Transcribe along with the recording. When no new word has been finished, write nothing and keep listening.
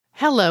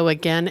Hello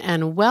again,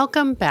 and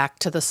welcome back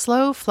to the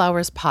Slow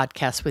Flowers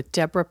podcast with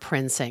Deborah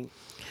Prinzing.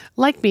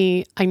 Like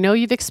me, I know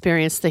you've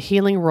experienced the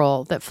healing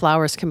role that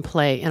flowers can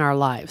play in our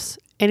lives.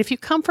 And if you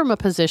come from a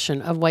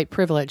position of white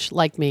privilege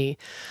like me,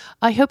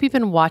 I hope you've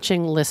been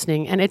watching,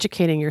 listening, and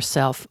educating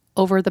yourself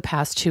over the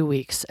past 2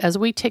 weeks as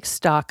we take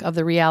stock of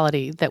the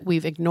reality that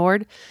we've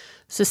ignored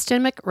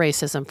systemic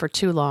racism for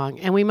too long,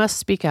 and we must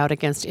speak out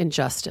against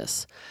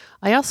injustice.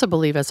 I also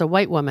believe as a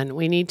white woman,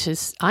 I need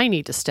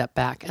to step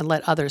back and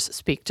let others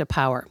speak to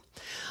power.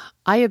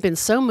 I have been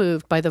so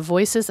moved by the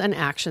voices and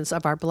actions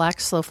of our Black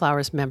Slow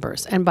Flowers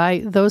members and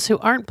by those who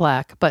aren't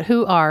Black, but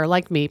who are,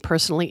 like me,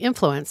 personally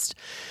influenced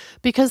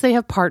because they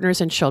have partners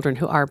and children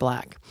who are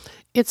Black.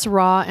 It's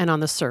raw and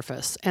on the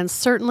surface, and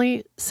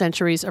certainly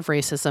centuries of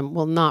racism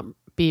will not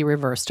be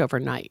reversed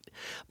overnight.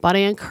 But I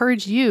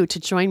encourage you to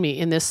join me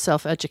in this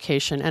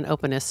self-education and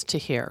openness to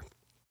hear.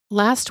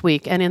 Last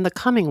week and in the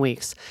coming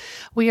weeks,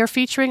 we are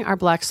featuring our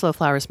Black Slow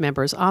Flowers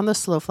members on the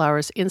Slow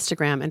Flowers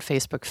Instagram and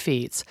Facebook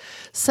feeds.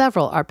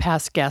 Several are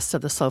past guests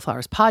of the Slow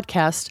Flowers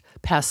podcast,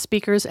 past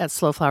speakers at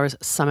Slow Flowers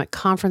Summit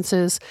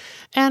conferences,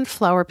 and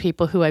flower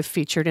people who I've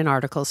featured in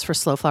articles for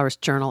Slow Flowers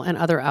Journal and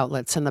other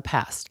outlets in the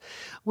past.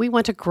 We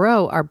want to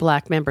grow our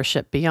Black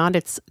membership beyond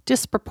its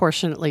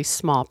disproportionately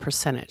small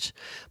percentage.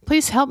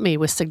 Please help me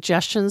with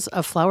suggestions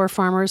of flower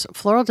farmers,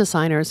 floral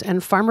designers,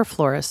 and farmer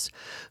florists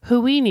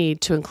who we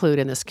need to include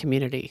in this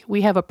community.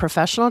 We have a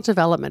professional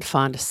development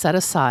fund set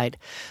aside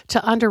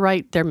to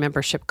underwrite their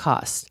membership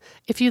costs.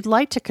 If you'd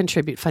like to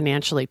contribute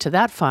financially to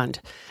that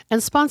fund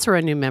and sponsor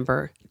a new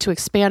member to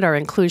expand our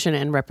inclusion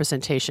and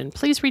representation,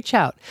 please reach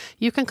out.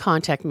 You can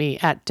contact me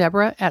at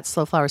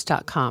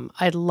deborah@slowflowers.com.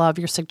 I'd love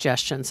your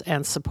suggestions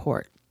and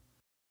support.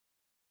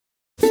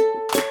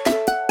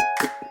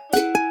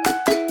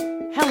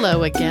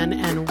 Hello again,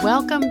 and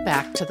welcome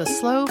back to the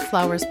Slow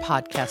Flowers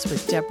podcast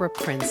with Deborah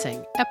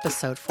Prinzing,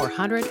 episode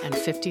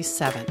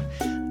 457.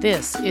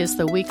 This is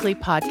the weekly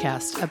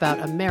podcast about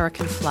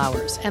American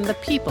flowers and the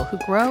people who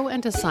grow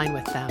and design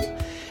with them.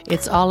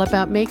 It's all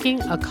about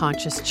making a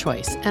conscious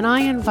choice, and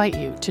I invite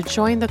you to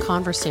join the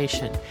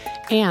conversation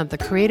and the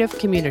creative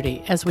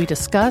community as we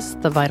discuss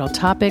the vital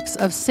topics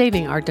of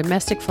saving our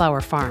domestic flower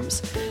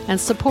farms and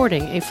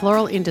supporting a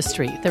floral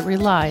industry that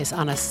relies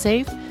on a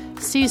safe,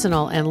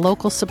 seasonal, and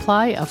local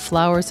supply of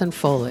flowers and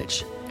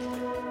foliage.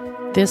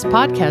 This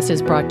podcast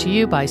is brought to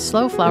you by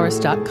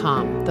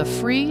slowflowers.com, the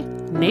free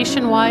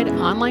nationwide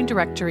online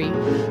directory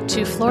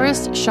to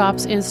florists,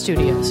 shops, and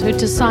studios who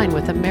design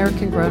with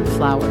American-grown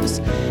flowers,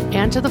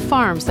 and to the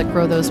farms that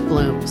grow those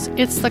blooms.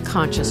 It's the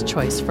conscious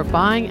choice for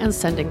buying and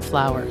sending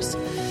flowers.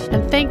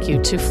 And thank you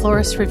to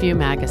Florist Review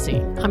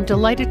magazine. I'm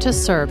delighted to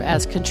serve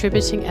as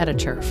contributing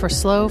editor for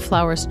Slow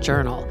Flowers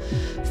Journal,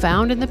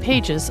 found in the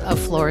pages of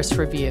Florist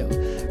Review.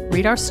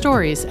 Read our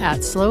stories at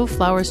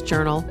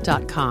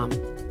slowflowersjournal.com.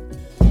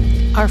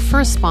 Our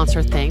first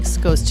sponsor thanks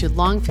goes to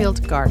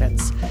Longfield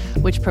Gardens,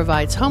 which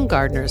provides home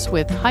gardeners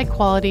with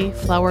high-quality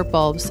flower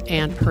bulbs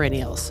and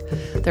perennials.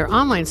 Their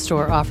online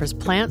store offers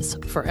plants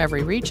for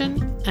every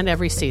region and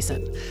every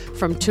season,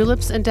 from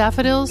tulips and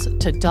daffodils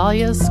to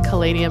dahlias,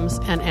 caladiums,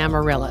 and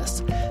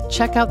amaryllis.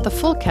 Check out the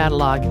full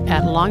catalog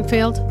at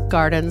Longfield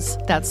Gardens.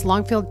 That's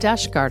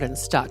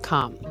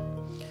longfield-gardens.com.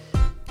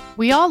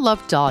 We all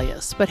love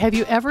dahlias, but have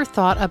you ever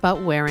thought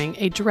about wearing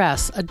a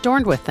dress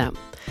adorned with them?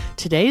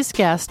 Today's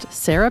guest,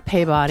 Sarah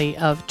Peabody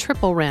of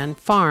Triple Wren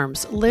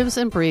Farms, lives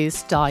and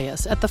breathes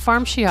dahlias at the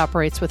farm she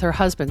operates with her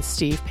husband,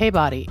 Steve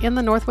Peabody, in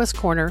the northwest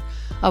corner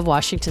of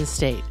Washington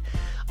State.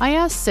 I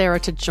asked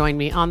Sarah to join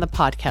me on the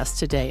podcast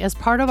today as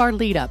part of our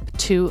lead-up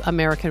to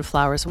American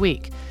Flowers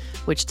Week,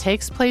 which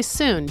takes place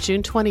soon,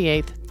 June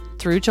 28th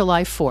through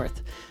July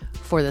 4th,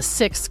 for the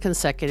 6th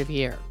consecutive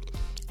year.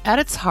 At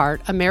its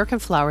heart, American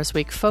Flowers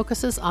Week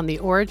focuses on the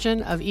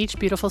origin of each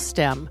beautiful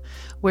stem,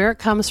 where it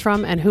comes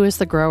from, and who is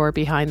the grower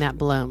behind that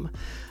bloom.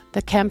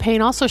 The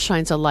campaign also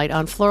shines a light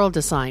on floral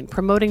design,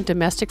 promoting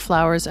domestic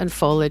flowers and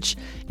foliage,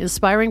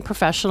 inspiring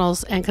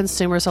professionals and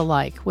consumers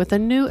alike with a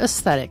new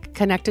aesthetic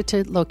connected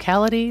to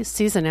locality,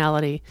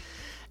 seasonality,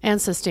 and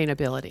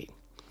sustainability.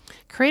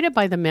 Created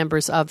by the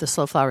members of the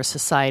Slow Flowers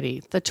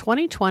Society, the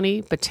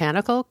 2020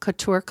 Botanical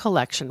Couture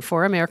Collection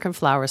for American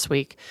Flowers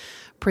Week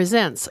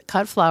presents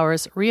cut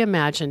flowers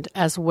reimagined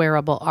as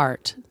wearable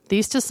art.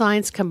 These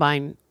designs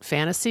combine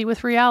fantasy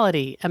with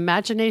reality,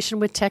 imagination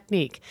with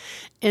technique,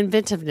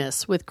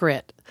 inventiveness with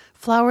grit.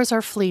 Flowers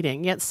are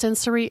fleeting, yet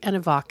sensory and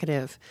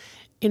evocative,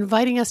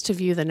 inviting us to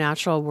view the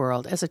natural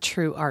world as a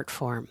true art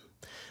form.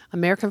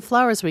 American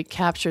Flowers Week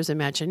captures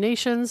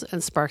imaginations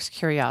and sparks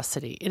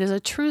curiosity. It is a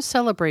true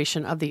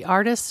celebration of the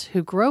artists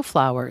who grow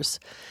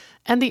flowers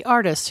and the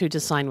artists who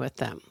design with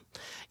them.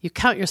 You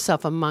count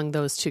yourself among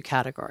those two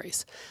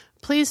categories.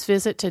 Please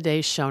visit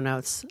today's show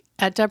notes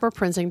at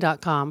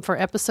deborahprinzing.com for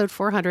episode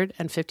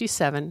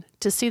 457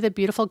 to see the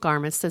beautiful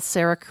garments that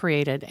Sarah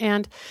created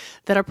and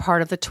that are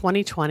part of the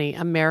 2020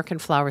 American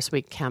Flowers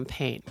Week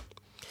campaign.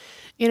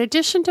 In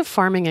addition to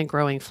farming and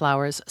growing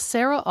flowers,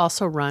 Sarah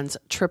also runs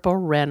Triple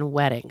Wren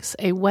Weddings,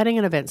 a wedding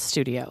and event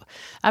studio.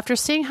 After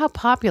seeing how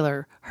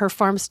popular her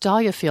farm's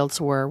dahlia fields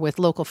were with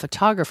local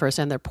photographers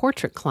and their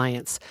portrait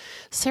clients,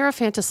 Sarah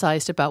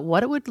fantasized about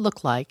what it would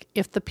look like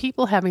if the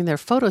people having their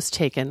photos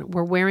taken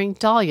were wearing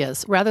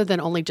dahlias rather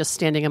than only just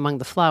standing among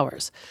the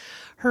flowers.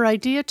 Her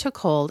idea took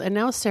hold, and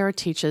now Sarah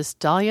teaches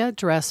dahlia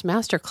dress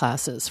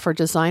masterclasses for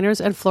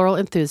designers and floral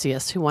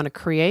enthusiasts who want to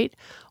create,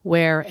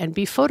 wear, and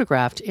be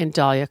photographed in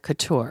dahlia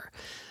couture.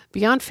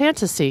 Beyond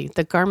fantasy,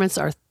 the garments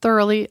are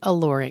thoroughly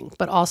alluring,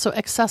 but also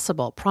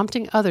accessible,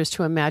 prompting others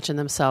to imagine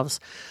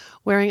themselves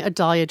wearing a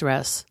dahlia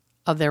dress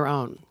of their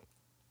own.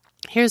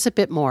 Here's a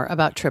bit more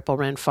about Triple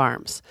Wren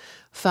Farms.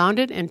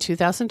 Founded in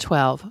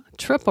 2012,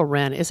 Triple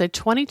Wren is a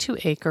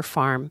 22-acre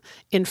farm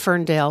in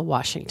Ferndale,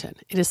 Washington.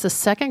 It is the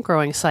second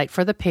growing site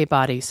for the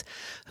Paybodies,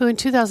 who in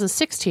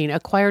 2016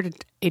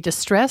 acquired a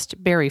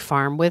distressed berry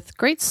farm with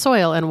great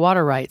soil and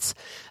water rights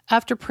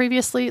after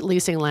previously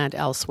leasing land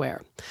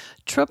elsewhere.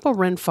 Triple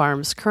Wren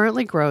Farms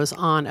currently grows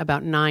on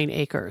about 9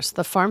 acres.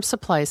 The farm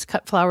supplies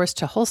cut flowers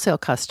to wholesale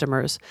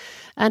customers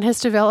and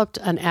has developed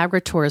an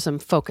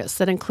agritourism focus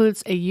that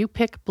includes a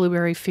U-pick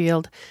blueberry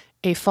field,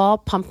 a fall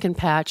pumpkin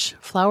patch,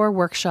 flower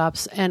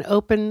workshops, and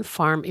open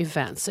farm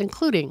events,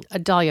 including a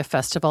dahlia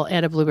festival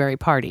and a blueberry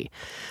party.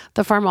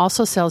 The farm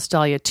also sells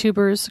dahlia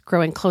tubers,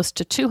 growing close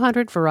to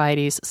 200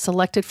 varieties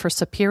selected for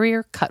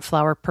superior cut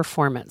flower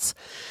performance.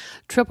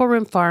 Triple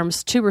Wren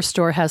Farms tuber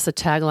store has the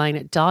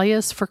tagline,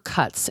 "Dahlias for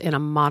Cuts in a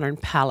Modern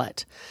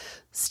Palette."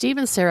 Steve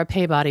and Sarah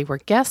Paybody were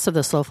guests of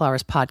the Slow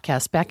Flowers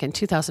podcast back in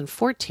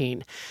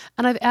 2014,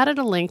 and I've added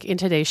a link in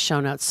today's show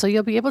notes so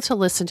you'll be able to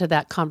listen to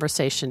that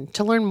conversation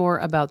to learn more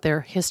about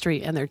their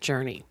history and their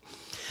journey.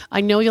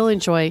 I know you'll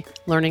enjoy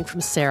learning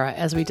from Sarah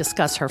as we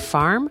discuss her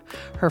farm,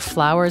 her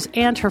flowers,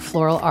 and her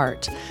floral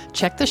art.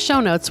 Check the show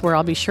notes where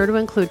I'll be sure to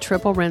include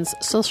Triple Wren's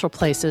social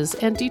places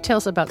and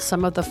details about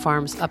some of the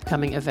farm's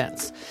upcoming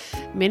events,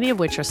 many of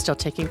which are still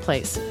taking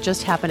place,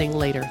 just happening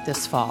later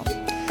this fall.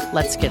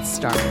 Let's get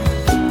started.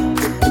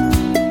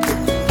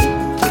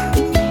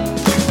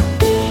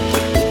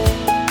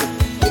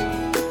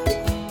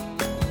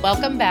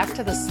 Welcome back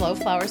to the Slow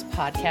Flowers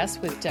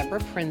podcast with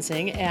Deborah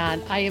Prinzing,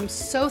 and I am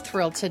so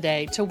thrilled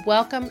today to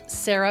welcome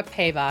Sarah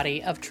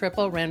Paybody of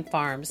Triple Wren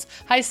Farms.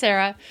 Hi,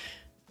 Sarah.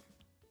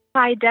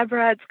 Hi,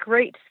 Deborah. It's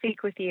great to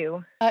speak with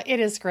you. It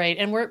is great,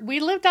 and we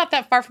live not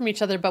that far from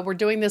each other, but we're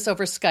doing this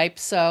over Skype,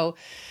 so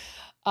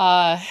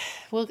I'll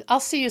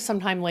see you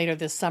sometime later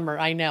this summer.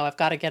 I know I've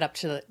got to get up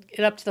to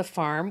the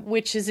farm,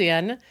 which is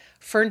in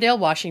Ferndale,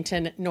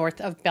 Washington, north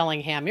of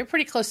Bellingham. You're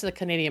pretty close to the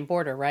Canadian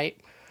border, right?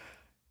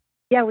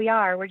 Yeah, we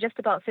are. We're just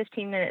about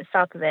 15 minutes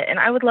south of it. And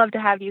I would love to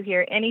have you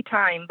here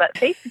anytime, but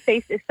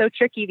face-to-face is so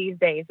tricky these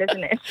days,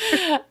 isn't it?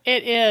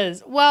 It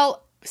is.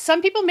 Well,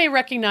 some people may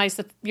recognize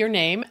your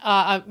name,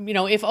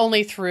 if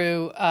only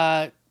through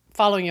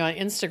following you on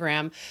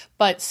Instagram.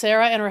 But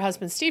Sarah and her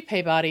husband, Steve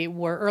Paybody,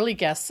 were early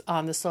guests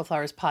on the Slow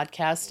Flowers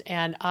podcast.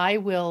 And I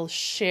will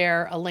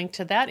share a link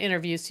to that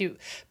interview so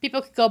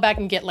people could go back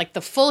and get like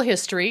the full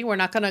history. We're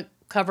not going to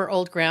cover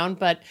old ground,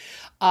 but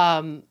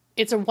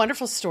it's a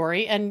wonderful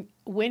story. And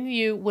when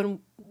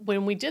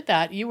we did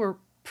that, you were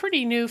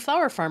pretty new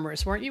flower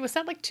farmers, weren't you? Was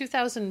that like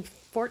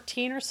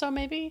 2014 or so,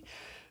 maybe?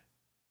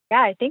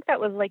 Yeah, I think that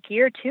was like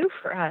year 2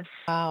 for us.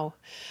 Wow.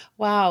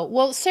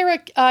 Well, Sarah,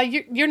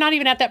 you're not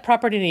even at that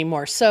property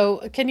anymore.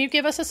 So can you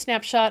give us a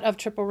snapshot of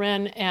Triple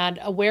Wren and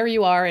where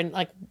you are and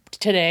like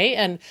today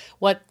and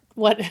what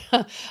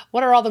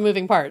are all the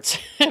moving parts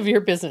of your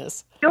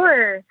business?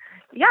 Sure.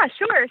 Yeah,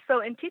 sure. So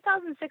in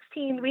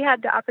 2016, we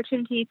had the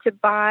opportunity to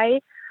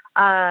buy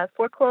a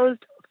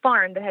foreclosed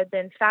farm that had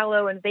been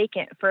fallow and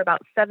vacant for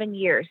about 7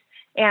 years.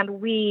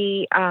 And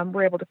we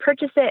were able to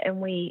purchase it, and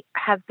we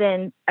have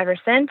been ever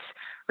since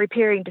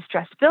repairing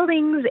distressed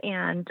buildings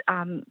and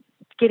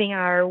getting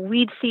our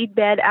weed seed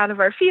bed out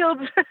of our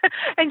fields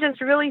and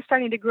just really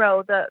starting to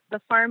grow.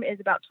 The farm is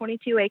about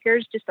 22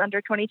 acres, just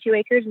under 22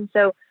 acres. And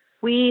so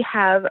we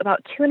have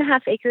about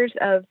 2.5 acres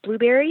of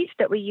blueberries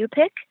that we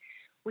U-pick.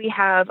 We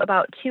have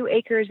about 2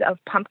 acres of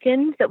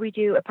pumpkins that we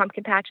do a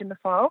pumpkin patch in the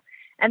fall.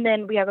 And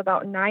then we have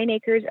about 9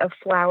 acres of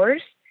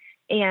flowers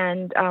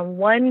and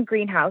 1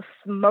 greenhouse,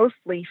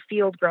 mostly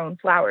field-grown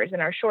flowers.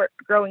 In our short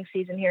growing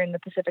season here in the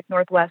Pacific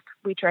Northwest,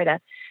 we try to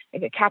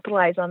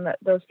capitalize on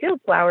those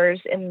field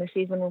flowers in the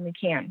season when we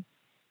can.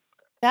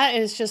 That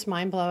is just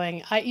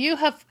mind-blowing. You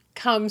have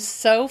come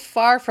so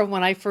far from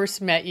when I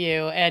first met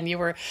you, and you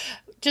were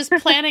just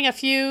planting a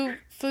few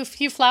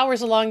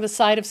flowers along the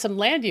side of some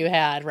land you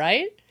had,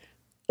 right?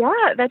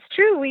 Yeah, that's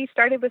true. We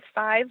started with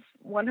 5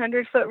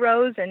 100-foot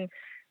rows, and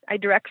I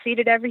direct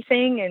seeded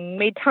everything and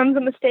made tons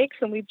of mistakes,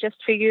 and we've just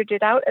figured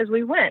it out as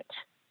we went.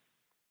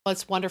 Well,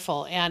 it's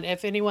wonderful. And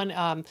if anyone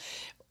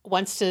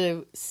wants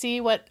to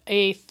see what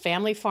a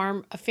family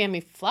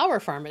flower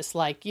farm is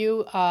like,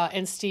 you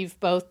and Steve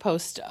both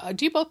post.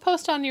 Do you both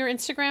post on your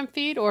Instagram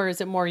feed, or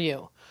is it more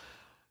you?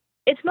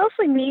 It's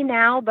mostly me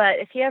now, but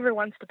if he ever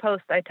wants to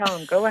post, I tell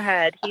him, go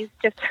ahead. He's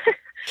just,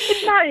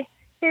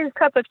 his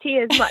cup of tea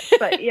as much,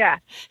 but yeah.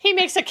 He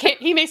makes a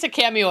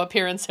cameo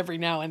appearance every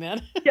now and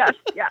then. Yes,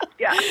 yeah,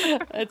 yeah.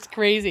 That's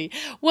crazy.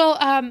 Well,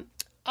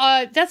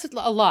 that's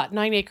a lot.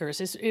 9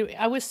 acres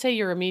I would say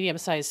you're a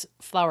medium-sized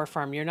flower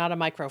farm. You're not a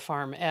micro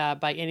farm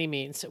by any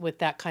means with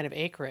that kind of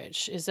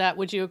acreage.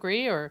 Would you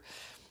agree? Or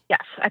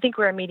Yes, I think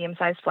we're a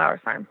medium-sized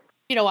flower farm.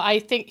 I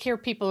think here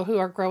people who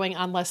are growing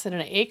on less than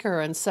an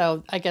acre, and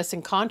so I guess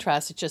in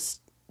contrast, it's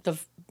just the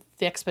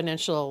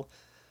exponential,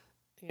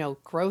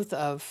 growth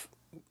of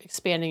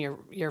expanding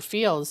your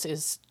fields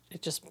is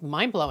just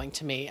mind blowing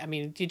to me. I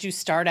mean, did you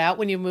start out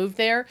when you moved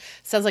there?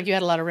 Sounds like you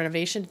had a lot of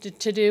renovation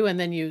to do, and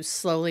then you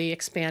slowly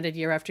expanded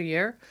year after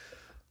year.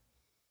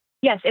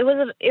 Yes, it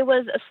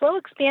was a slow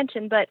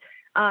expansion, but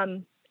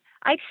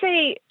I'd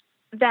say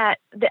that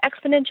the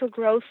exponential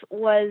growth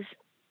was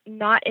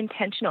not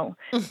intentional,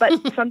 but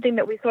something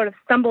that we sort of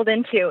stumbled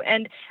into.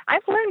 And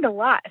I've learned a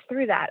lot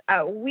through that.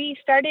 We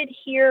started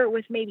here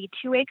with maybe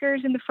 2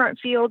 acres in the front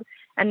field,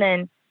 and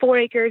then 4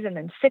 acres, and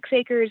then 6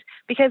 acres,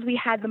 because we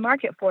had the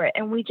market for it.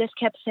 And we just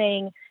kept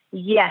saying,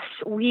 yes,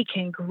 we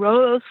can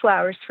grow those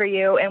flowers for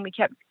you. And we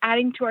kept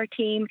adding to our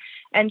team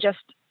and just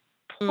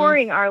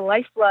pouring our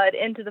lifeblood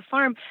into the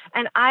farm.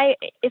 And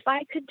if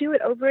I could do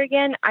it over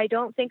again, I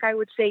don't think I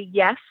would say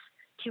yes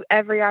to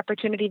every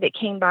opportunity that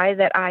came by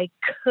that I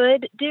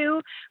could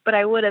do, but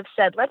I would have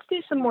said, let's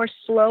do some more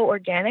slow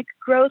organic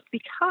growth,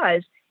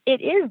 because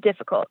it is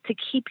difficult to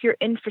keep your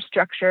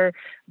infrastructure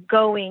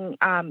going,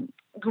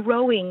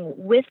 growing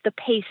with the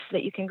pace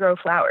that you can grow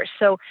flowers.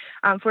 So,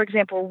 for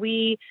example,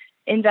 we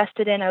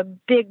invested in a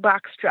big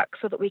box truck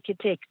so that we could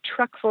take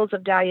truckfuls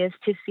of dahlias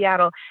to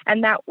Seattle.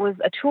 And that was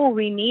a tool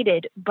we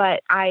needed,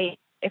 but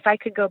if I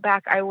could go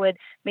back, I would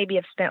maybe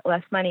have spent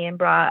less money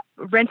and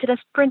rented a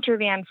Sprinter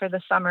van for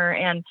the summer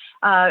and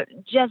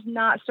just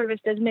not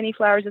serviced as many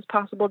flowers as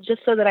possible,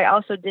 just so that I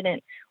also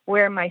didn't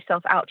wear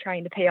myself out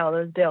trying to pay all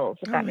those bills,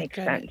 if that makes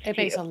sense. It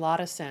makes a lot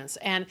of sense.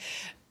 And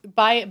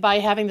by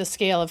having the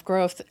scale of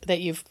growth that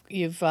you've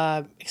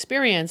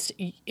experienced,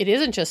 it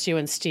isn't just you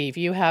and Steve.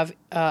 You have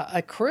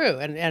a crew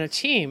and a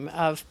team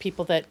of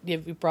people that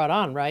you've brought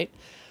on, right?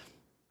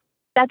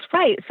 That's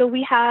right. So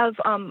we have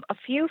a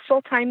few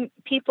full-time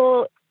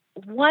people,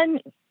 one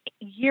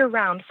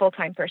year-round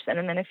full-time person,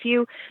 and then a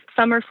few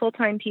summer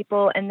full-time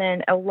people, and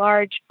then a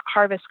large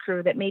harvest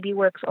crew that maybe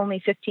works only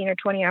 15 or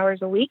 20 hours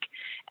a week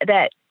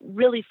that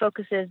really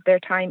focuses their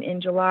time in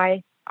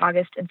July,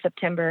 August, and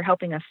September,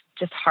 helping us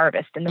just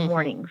harvest in the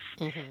mornings.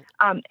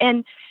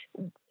 And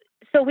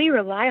so we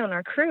rely on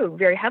our crew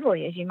very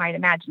heavily, as you might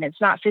imagine.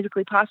 It's not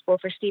physically possible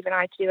for Steve and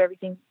I to do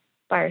everything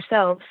by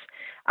ourselves,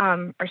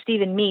 or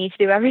Steve and me to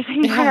do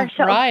everything by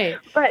ourselves. Right.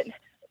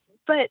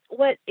 But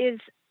what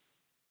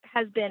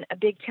has been a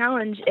big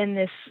challenge in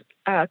this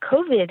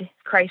COVID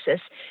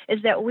crisis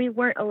is that we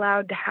weren't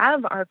allowed to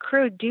have our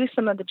crew do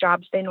some of the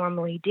jobs they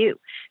normally do.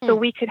 So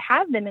we could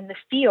have them in the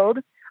field.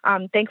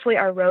 Thankfully,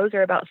 our rows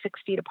are about 6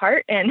 feet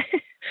apart, and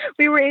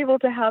we were able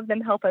to have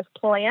them help us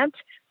plant,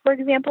 for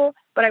example.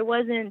 But I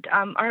wasn't,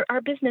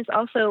 our business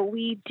also,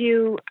 we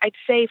do, I'd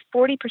say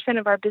 40%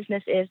 of our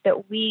business is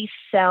that we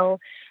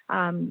sell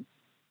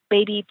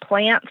baby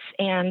plants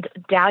and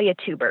dahlia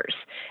tubers.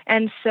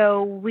 And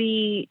so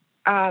we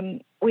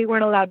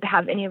weren't allowed to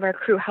have any of our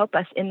crew help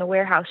us in the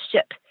warehouse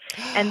ship.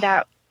 And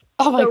that,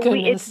 oh my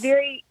goodness.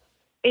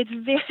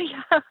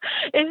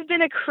 It's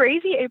been a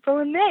crazy April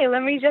and May.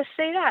 Let me just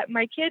say that.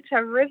 My kids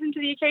have risen to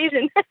the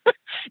occasion.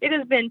 It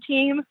has been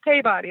team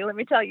pay body, let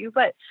me tell you.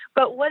 But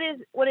what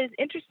is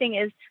interesting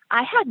is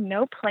I had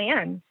no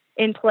plan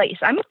in place.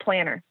 I'm a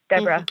planner,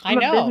 Deborah. I'm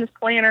a business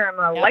planner. I'm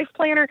a life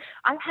planner.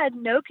 I had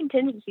no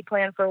contingency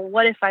plan for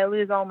what if I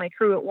lose all my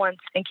crew at once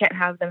and can't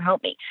have them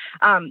help me.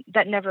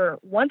 That never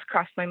once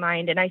crossed my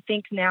mind. And I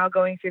think now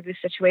going through this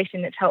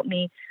situation, it's helped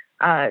me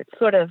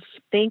sort of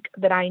think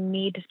that I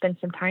need to spend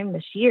some time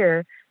this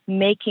year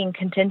making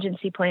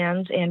contingency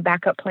plans and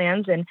backup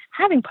plans and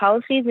having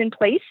policies in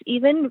place,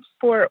 even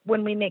for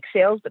when we make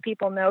sales, that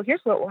people know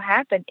here's what will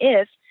happen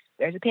if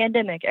there's a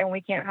pandemic and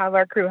we can't have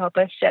our crew help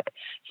us ship.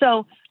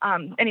 So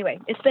anyway,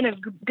 it's been a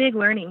big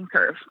learning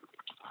curve.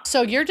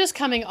 So you're just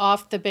coming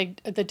off the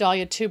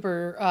Dahlia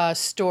Tuber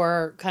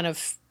store, kind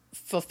of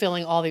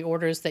fulfilling all the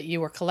orders that you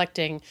were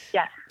collecting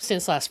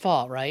since last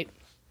fall, right?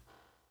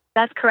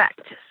 That's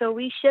correct. So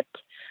we shipped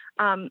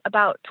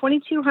about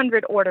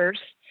 2,200 orders.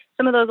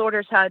 Some of those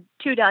orders had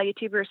 2 dahlia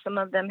tubers. Some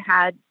of them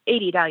had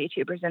 80 dahlia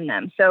tubers in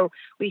them. So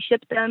we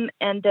shipped them,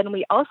 and then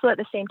we also at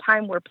the same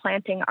time were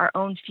planting our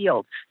own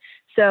fields.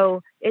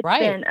 So it's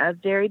been a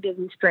very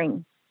busy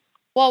spring.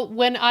 Well,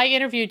 when I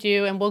interviewed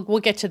you, and we'll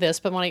get to this,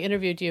 but when I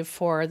interviewed you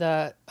for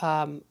the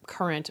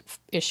current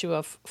issue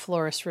of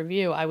Florist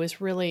Review, I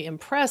was really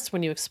impressed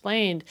when you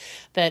explained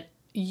that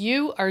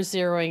you are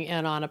zeroing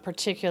in on a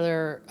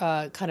particular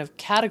kind of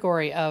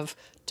category of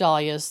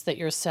dahlias that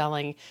you're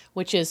selling,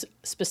 which is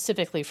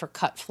specifically for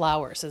cut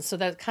flowers. And so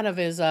that kind of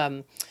is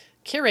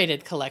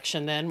curated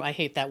collection then. I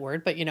hate that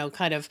word, but,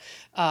 kind of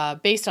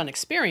based on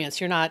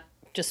experience. You're not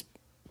just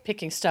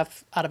picking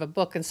stuff out of a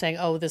book and saying,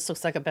 oh, this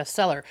looks like a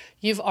bestseller.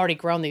 You've already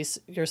grown these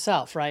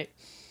yourself, right?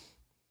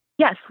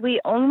 Yes, we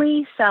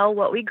only sell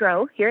what we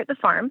grow here at the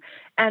farm,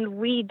 and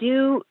we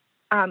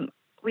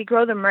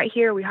grow them right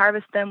here. We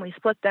harvest them, we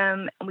split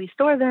them, and we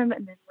store them,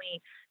 and then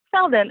we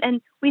sell them.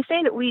 And we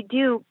say that we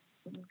do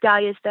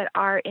dahlias that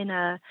are in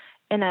a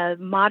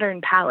modern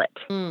palette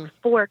Mm,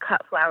 for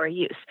cut flower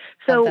use.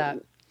 love So that.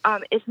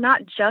 it's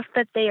not just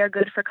that they are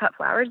good for cut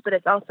flowers, but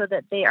it's also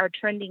that they are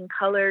trending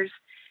colors.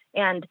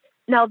 And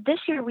now this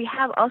year we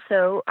have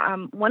also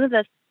one of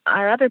the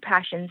our other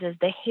passions is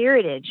the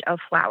heritage of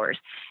flowers.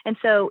 And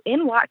so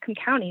in Whatcom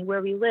County,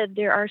 where we live,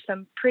 there are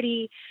some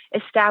pretty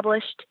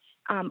established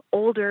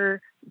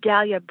older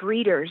dahlia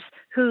breeders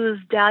whose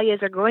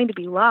dahlias are going to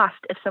be lost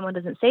if someone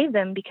doesn't save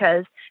them,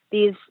 because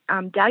these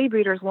dahlia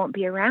breeders won't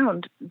be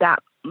around that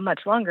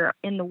much longer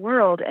in the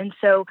world. And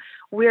so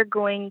we're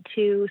going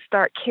to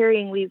start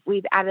carrying,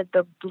 we've added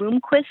the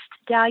Bloomquist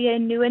dahlia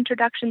in new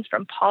introductions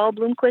from Paul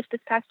Bloomquist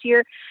this past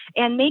year.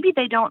 And maybe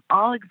they don't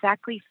all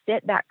exactly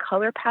fit that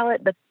color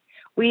palette, but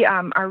we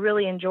are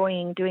really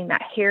enjoying doing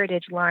that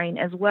heritage line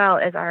as well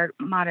as our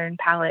modern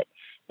palette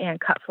and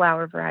cut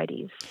flower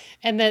varieties.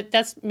 And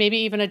that's maybe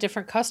even a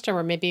different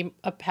customer, maybe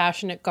a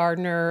passionate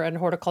gardener and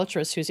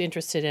horticulturist who's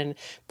interested in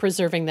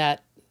preserving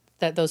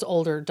those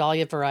older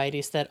dahlia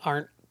varieties that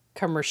aren't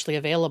commercially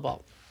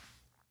available.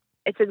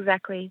 It's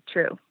exactly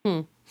true.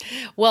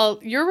 Well,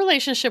 your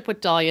relationship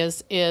with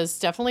dahlias is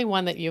definitely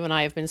one that you and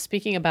I have been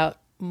speaking about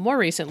more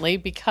recently,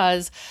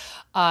 because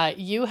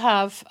you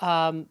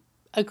have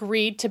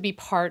agreed to be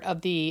part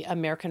of the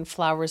American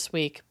Flowers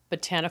Week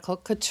Botanical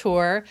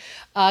Couture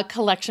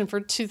collection for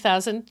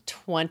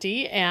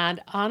 2020.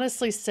 And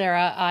honestly,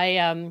 Sarah,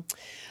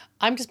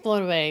 I'm just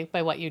blown away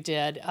by what you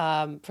did.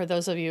 For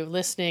those of you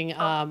listening,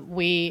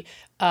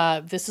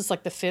 this is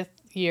like the 5th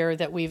year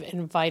that we've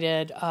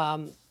invited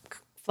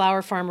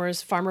flower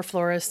farmers, farmer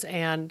florists,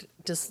 and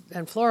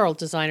floral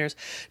designers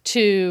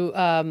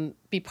to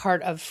be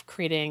part of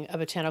creating a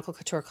botanical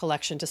couture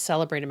collection to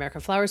celebrate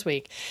American Flowers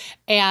Week.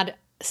 And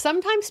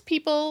sometimes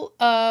people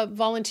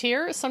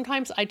volunteer.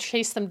 Sometimes I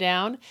chase them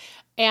down.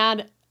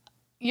 And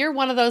you're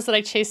one of those that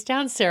I chased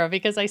down, Sarah,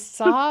 because I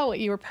saw what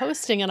you were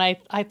posting, and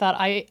I thought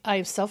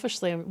I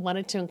selfishly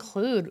wanted to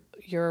include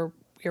your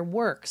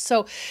work.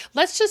 So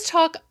let's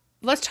talk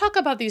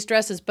about these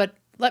dresses. But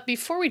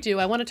before we do,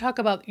 I want to talk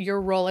about your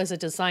role as a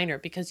designer,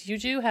 because you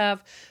do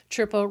have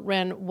Triple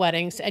Wren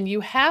Weddings, and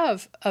you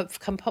have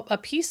a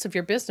piece of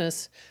your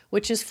business,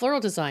 which is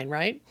floral design,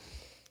 right?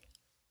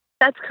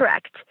 That's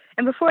correct.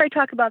 And before I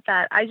talk about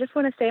that, I just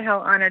want to say how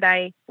honored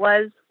I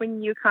was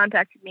when you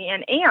contacted me,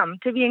 and am,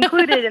 to be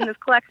included in this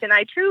collection.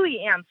 I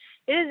truly am.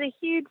 It is a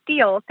huge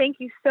deal. Thank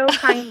you so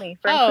kindly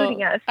for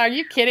including us. Are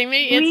you kidding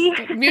me?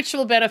 It's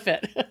mutual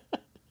benefit.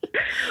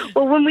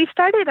 Well, when we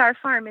started our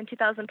farm in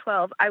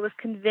 2012, I was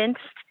convinced,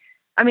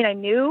 I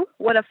knew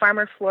what a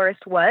farmer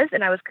florist was,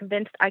 and I was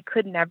convinced I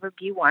could never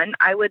be one.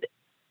 I would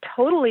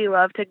totally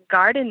love to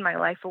garden my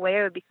life away.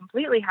 I would be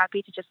completely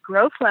happy to just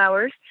grow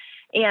flowers.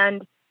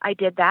 And I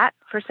did that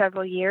for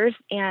several years.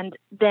 And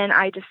then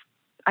I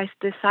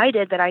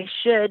decided that I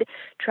should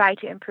try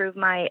to improve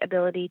my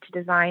ability to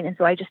design. And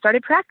so I just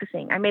started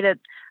practicing. I made an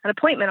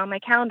appointment on my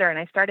calendar, and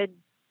I started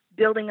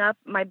building up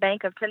my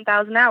bank of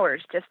 10,000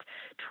 hours, just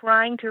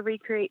trying to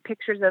recreate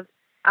pictures of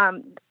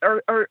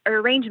or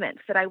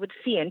arrangements that I would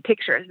see in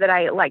pictures that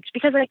I liked,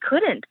 because I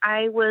couldn't.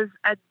 I was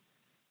a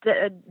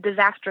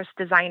disastrous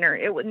designer.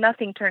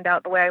 Nothing turned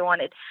out the way I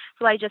wanted.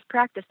 So I just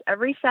practiced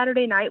every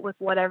Saturday night with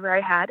whatever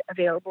I had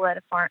available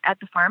at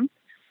the farm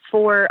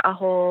for a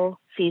whole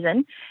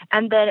season.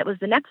 And then it was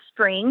the next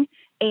spring.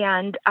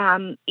 And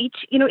each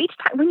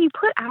time when you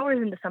put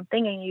hours into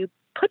something and you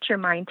put your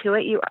mind to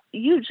it, you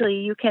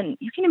can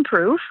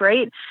improve,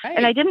 right?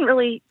 And I didn't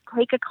really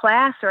take a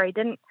class, or I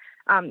didn't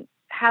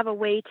have a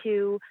way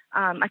to,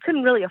 I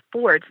couldn't really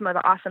afford some of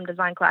the awesome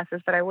design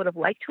classes that I would have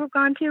liked to have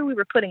gone to. We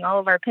were putting all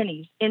of our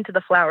pennies into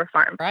the flower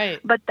farm. Right.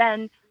 But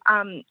then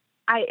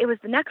it was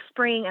the next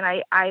spring, and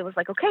I was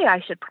like, okay,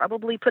 I should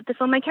probably put this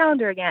on my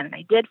calendar again. And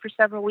I did for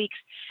several weeks.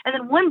 And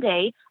then one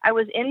day I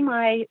was in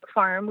my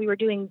farm. We were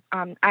doing,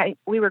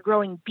 we were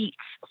growing beets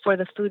for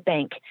the food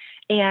bank,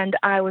 and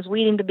I was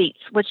weeding the beets,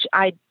 which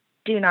I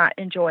do not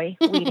enjoy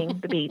weeding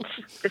the beets,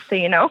 just so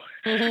you know.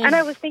 Mm-hmm. And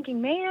I was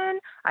thinking, man,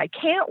 I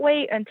can't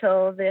wait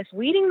until this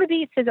weeding the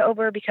beets is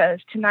over, because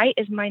tonight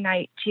is my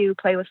night to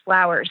play with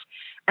flowers.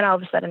 And all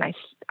of a sudden I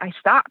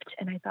stopped,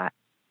 and I thought,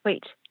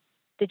 wait,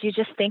 did you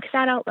just think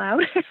that out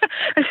loud?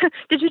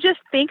 Did you just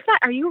think that?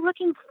 Are you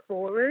looking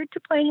forward to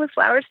playing with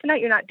flowers tonight?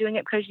 You're not doing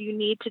it because you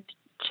need to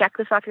check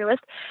this off your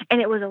list.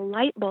 And it was a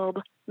light bulb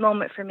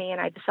moment for me.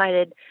 And I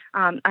decided,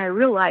 I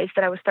realized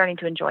that I was starting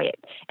to enjoy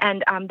it.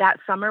 And that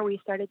summer we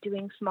started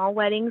doing small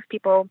weddings.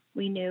 People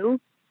we knew,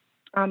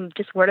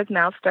 just word of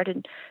mouth,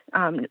 started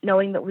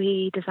knowing that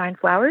we designed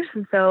flowers.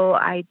 And so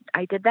I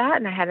did that,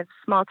 and I had a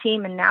small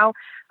team. And now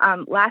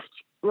last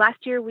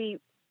year we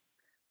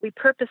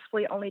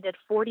purposefully only did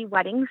 40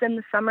 weddings in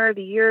the summer of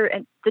the year.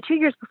 And the 2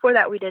 years before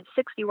that, we did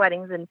 60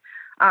 weddings. And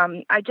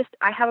I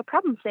have a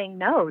problem saying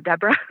no,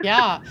 Deborah.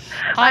 Yeah.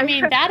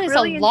 That is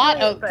really a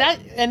lot of that.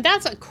 And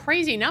that's a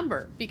crazy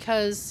number,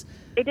 because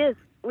it is.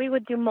 we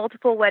would do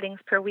multiple weddings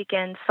per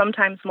weekend,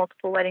 sometimes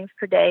multiple weddings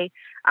per day.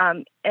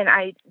 And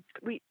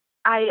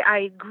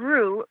I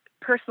grew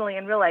personally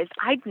and realized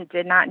I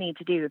did not need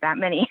to do that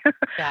many.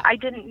 Yeah. I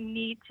didn't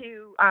need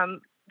to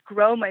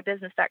grow my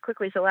business that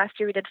quickly. So last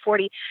year we did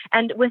 40.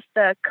 And with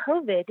the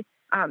COVID,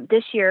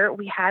 this year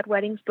we had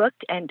weddings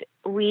booked, and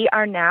we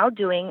are now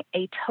doing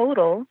a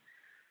total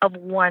of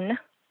one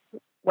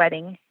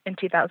wedding in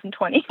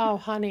 2020. Oh,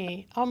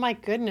 honey. Oh, my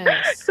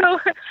goodness. So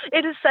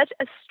it is such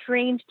a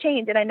strange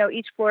change. And I know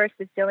each florist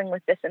is dealing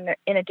with this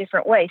in a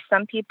different way.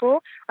 Some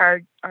people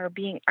are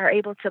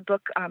able to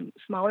book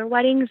smaller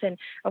weddings, and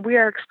we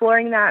are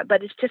exploring that,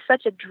 but it's just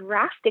such a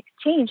drastic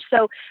change.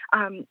 So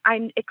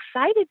I'm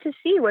excited to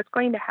see what's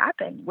going to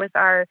happen with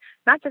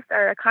not just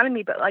our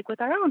economy, but like with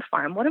our own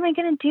farm. What am I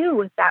going to do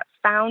with that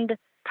found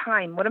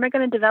time? What am I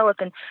going to develop?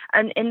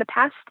 And in the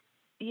past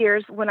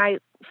years, when I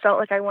felt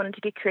like I wanted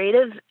to be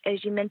creative,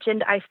 as you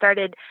mentioned, I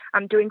started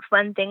doing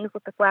fun things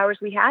with the flowers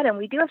we had, and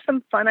we do have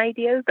some fun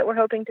ideas that we're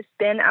hoping to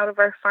spin out of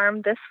our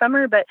farm this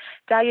summer. But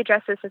dahlia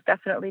dresses has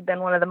definitely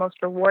been one of the most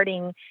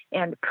rewarding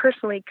and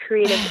personally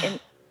creative and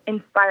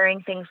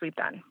inspiring things we've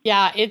done.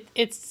 Yeah,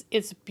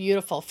 it's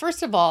beautiful.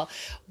 First of all,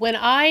 when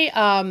I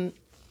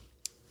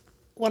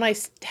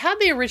had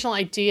the original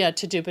idea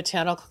to do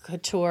botanical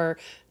couture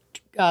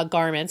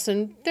garments,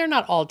 and they're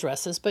not all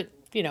dresses, but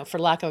for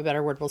lack of a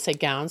better word, we'll say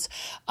gowns.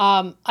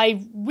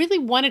 I really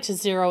wanted to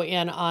zero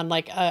in on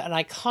like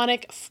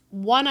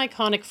one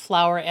iconic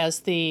flower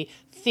as the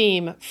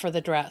theme for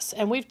the dress.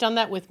 And we've done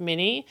that with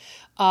many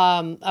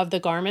of the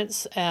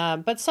garments,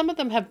 but some of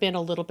them have been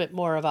a little bit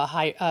more of a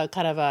high,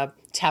 kind of a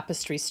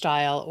tapestry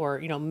style,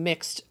 or,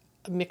 mixed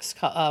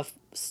of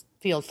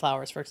field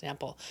flowers, for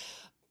example.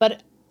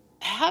 But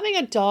having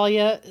a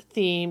dahlia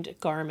themed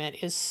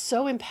garment is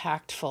so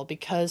impactful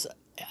because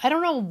I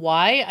don't know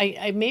why.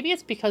 I maybe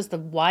it's because the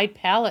wide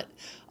palette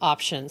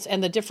options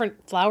and the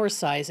different flower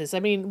sizes. I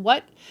mean,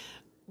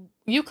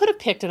 you could have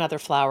picked another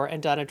flower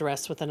and done a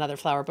dress with another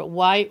flower, but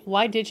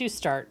why did you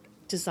start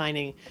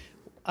designing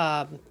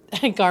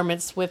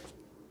garments with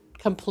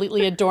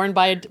completely adorned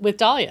with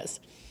dahlias?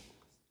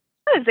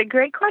 That is a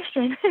great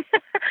question.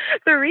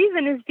 The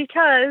reason is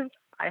because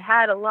I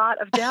had a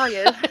lot of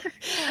dahlias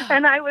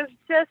and I was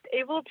just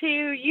able to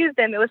use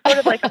them. It was sort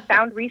of like a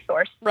found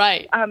resource.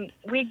 Right.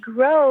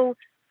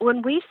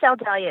 When we sell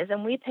dahlias,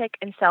 and we pick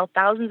and sell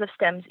thousands of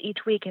stems each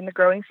week in the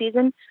growing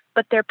season,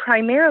 but they're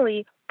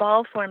primarily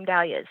ball-formed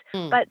dahlias.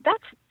 But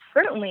that's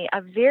certainly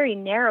a very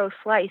narrow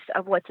slice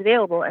of what's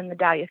available in the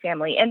dahlia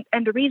family.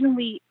 And the reason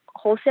we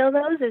wholesale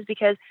those is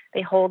because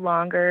they hold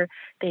longer,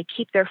 they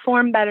keep their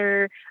form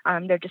better,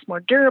 they're just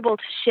more durable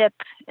to ship,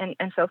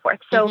 and so forth.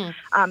 So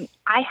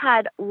I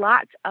had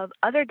lots of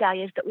other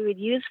dahlias that we would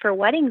use for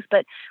weddings,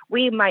 but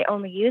we might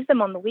only use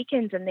them on the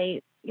weekends, and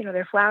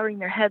they're flowering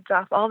their heads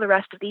off all the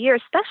rest of the year,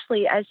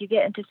 especially as you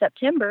get into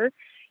September.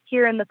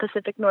 Here in the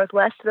Pacific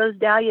Northwest, those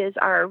dahlias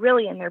are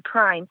really in their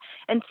prime.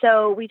 And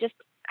so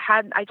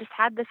I just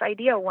had this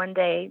idea one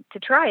day to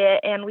try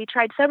it, and we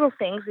tried several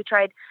things. We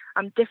tried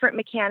different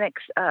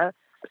mechanics,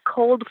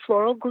 cold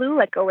floral glue,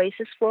 like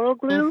Oasis floral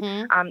glue.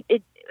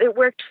 It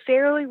worked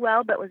fairly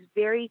well, but was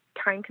very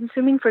time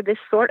consuming for this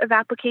sort of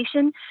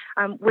application.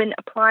 When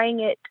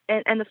applying it,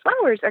 and the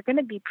flowers are going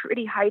to be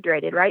pretty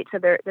hydrated, right? So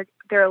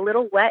they're a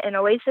little wet, and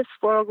Oasis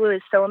floral glue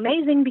is so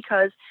amazing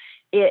because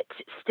it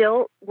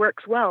still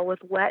works well with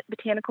wet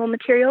botanical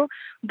material,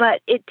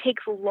 but it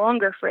takes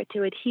longer for it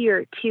to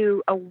adhere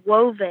to a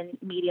woven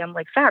medium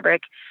like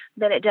fabric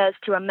than it does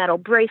to a metal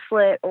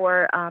bracelet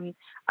or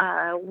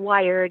a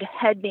wired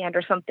headband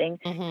or something.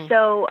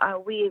 So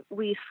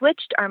we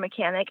switched our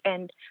mechanic,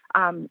 and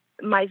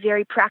my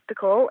very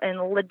practical and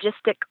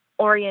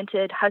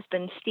logistic-oriented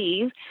husband,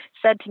 Steve,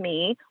 said to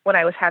me when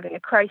I was having a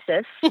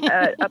crisis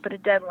up at a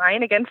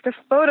deadline against a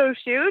photo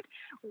shoot,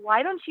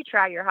 "Why don't you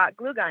try your hot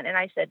glue gun?" And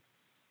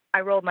I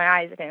rolled my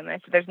eyes at him, and I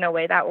said, "There's no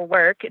way that will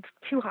work. It's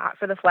too hot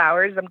for the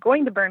flowers. I'm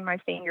going to burn my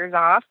fingers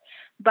off."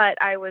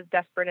 But I was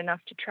desperate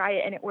enough to try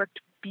it, and it worked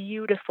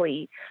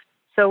beautifully.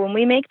 So when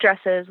we make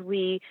dresses,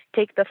 we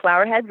take the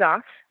flower heads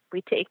off.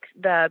 We take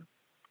the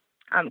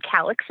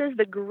calyxes,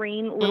 the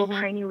green little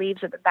tiny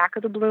leaves at the back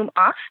of the bloom,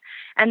 off.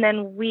 And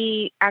then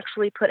we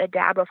actually put a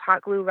dab of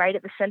hot glue right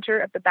at the center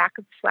of the back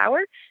of the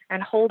flower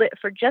and hold it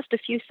for just a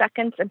few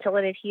seconds until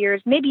it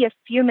adheres, maybe a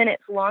few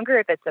minutes longer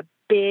if it's a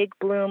big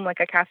bloom like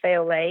a cafe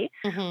au lait.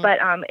 But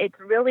it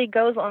really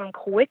goes on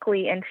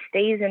quickly and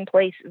stays in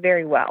place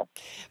very well.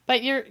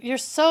 But you're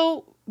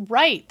so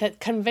right that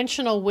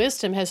conventional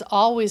wisdom has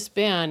always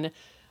been,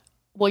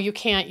 well, you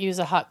can't use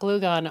a hot glue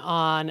gun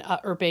on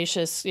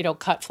herbaceous,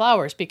 cut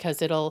flowers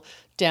because it'll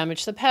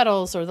damage the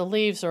petals or the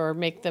leaves or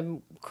make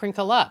them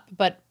crinkle up.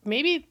 But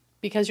maybe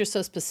because you're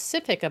so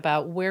specific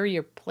about where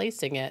you're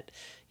placing it,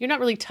 you're not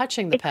really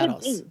touching the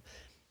petals.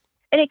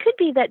 And it could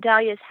be that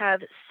dahlias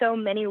have so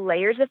many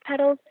layers of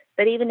petals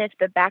that even if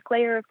the back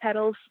layer of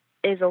petals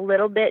is a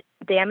little bit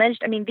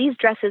damaged, I mean, these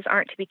dresses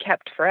aren't to be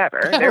kept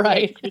forever. They're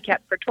meant to be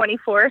kept for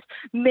 24,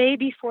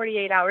 maybe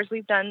 48 hours.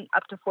 We've done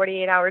up to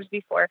 48 hours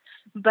before,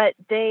 but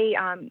they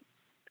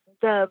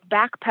the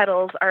back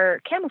petals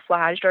are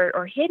camouflaged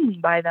or hidden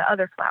by the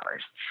other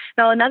flowers.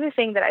 Now, another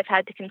thing that I've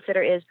had to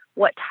consider is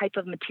what type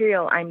of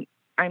material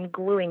I'm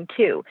gluing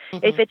to.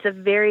 Mm-hmm. If it's a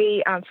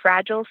very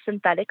fragile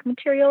synthetic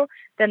material,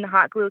 then the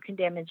hot glue can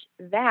damage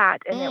that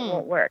and it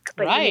won't work.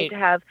 But you need to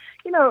have,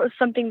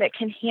 something that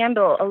can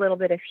handle a little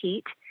bit of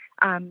heat.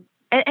 And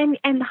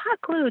the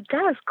hot glue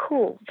does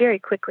cool very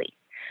quickly.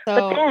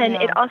 But then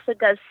it also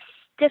does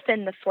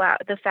stiffen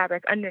the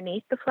fabric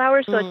underneath the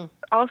flower. So it's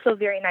also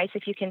very nice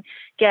if you can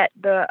get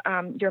the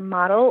your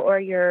model or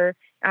your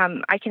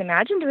I can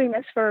imagine doing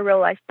this for a real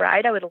life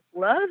bride. I would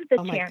love the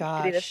chance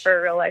to do this for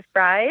a real life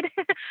bride.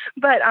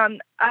 But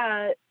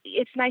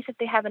it's nice if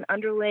they have an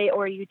underlay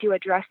or you do a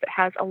dress that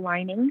has a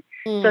lining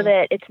so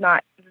that it's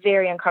not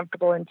very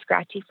uncomfortable and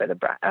scratchy for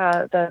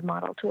the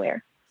model to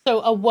wear.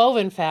 So a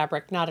woven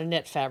fabric, not a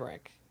knit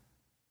fabric.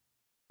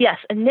 Yes,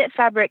 a knit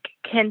fabric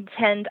can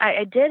tend.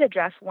 I did a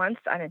dress once,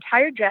 an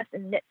entire dress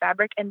in knit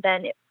fabric, and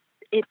then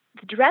the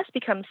dress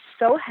becomes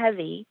so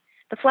heavy.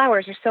 The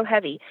flowers are so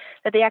heavy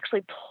that they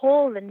actually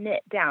pull the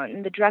knit down,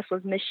 and the dress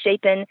was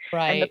misshapen.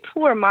 Right. And the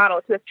poor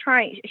model who was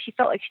trying, she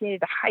felt like she needed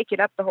to hike it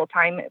up the whole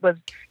time. It was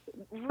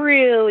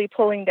really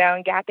pulling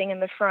down, gapping in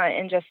the front,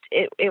 and just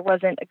it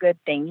wasn't a good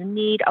thing. You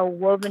need a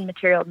woven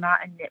material, not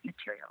a knit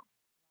material.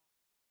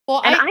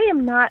 Well, I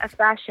am not a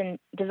fashion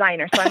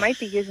designer, so I might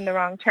be using the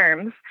wrong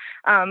terms.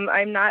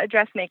 I'm not a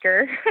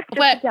dressmaker,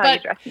 just a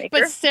dressmaker.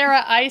 But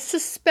Sarah, I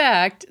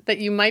suspect that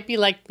you might be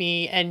like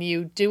me and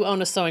you do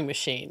own a sewing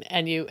machine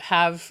and you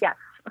have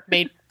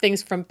made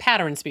things from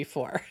patterns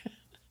before.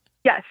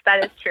 Yes,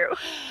 that is true.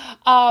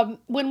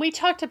 When we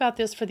talked about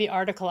this for the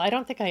article, I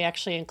don't think I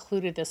actually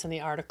included this in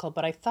the article,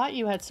 but I thought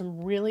you had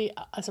some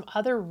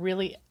other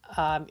really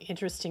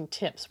interesting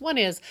tips. One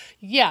is,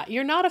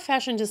 you're not a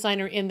fashion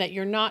designer in that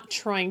you're not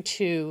trying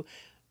to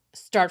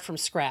start from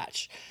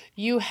scratch.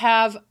 You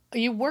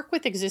work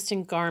with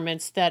existing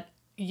garments that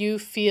you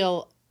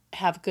feel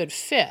have good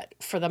fit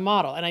for the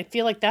model, and I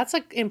feel like that's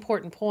an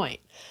important point.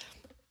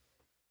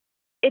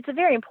 It's a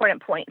very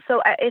important point.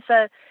 So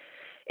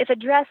if a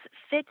dress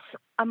fits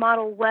a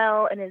model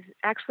well and is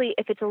actually,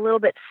 if it's a little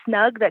bit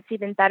snug, that's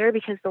even better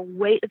because the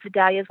weight of the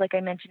dahlias, like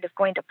I mentioned, is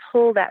going to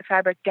pull that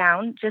fabric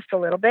down just a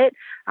little bit.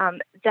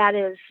 That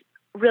is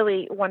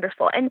really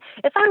wonderful. And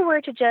if I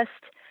were to just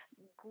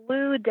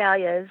glue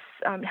dahlias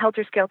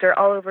helter-skelter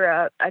all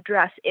over a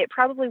dress, it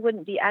probably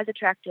wouldn't be as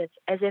attractive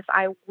as if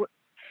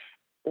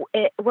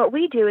what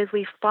we do is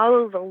we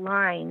follow the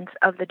lines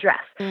of the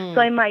dress. So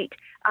I might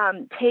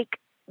take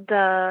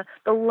the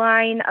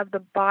line of the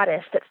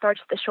bodice that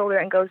starts at the shoulder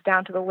and goes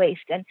down to the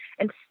waist and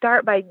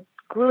start by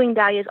gluing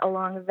dahlias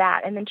along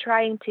that and then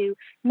trying to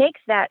make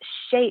that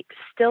shape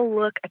still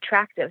look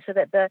attractive so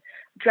that the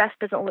dress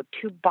doesn't look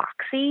too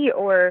boxy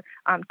or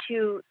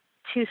too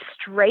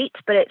straight,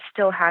 but it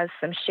still has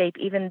some shape,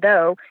 even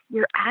though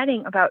you're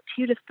adding about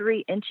 2 to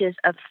 3 inches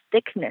of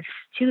thickness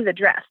to the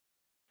dress.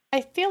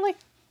 I feel like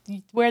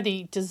where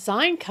the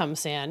design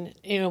comes in,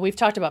 we've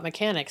talked about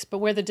mechanics, but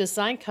where the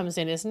design comes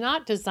in is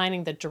not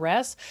designing the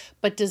dress,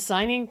 but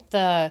designing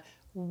the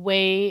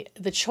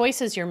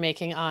choices you're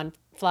making on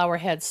flower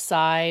head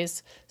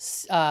size,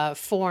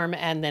 form,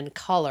 and then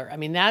color. I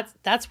mean,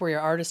 that's where your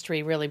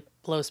artistry really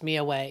blows me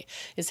away,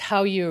 is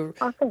how you're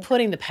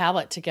putting the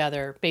palette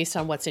together based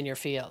on what's in your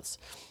fields.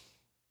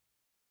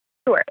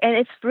 Sure. And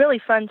it's really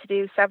fun to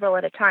do several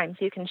at a time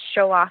so you can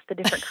show off the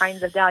different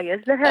kinds of dahlias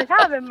that I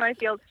have in my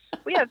field.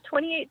 We have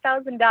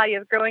 28,000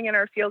 dahlias growing in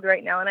our field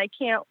right now, and I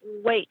can't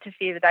wait to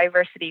see the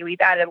diversity. We've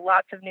added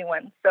lots of new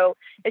ones. So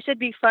it should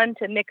be fun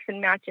to mix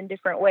and match in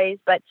different ways.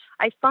 But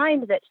I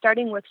find that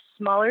starting with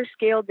smaller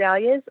scale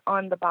dahlias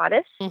on the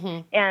bodice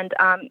and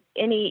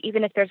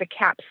even if there's a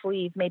cap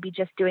sleeve, maybe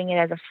just doing it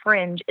as a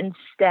fringe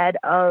instead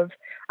of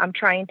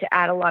trying to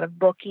add a lot of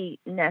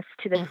bulkiness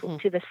to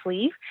the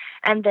sleeve,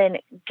 and then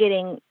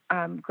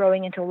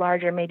growing into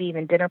larger, maybe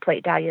even dinner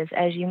plate dahlias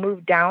as you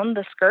move down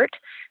the skirt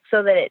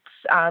so that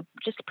it's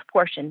just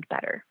proportioned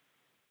better.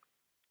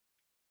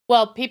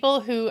 Well,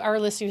 people who are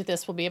listening to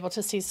this will be able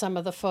to see some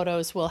of the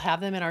photos. We'll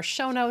have them in our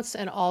show notes,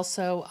 and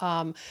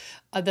also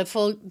the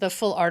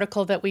full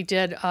article that we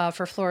did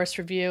for Florist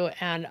Review.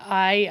 And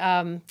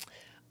I'm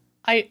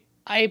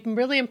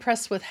really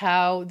impressed with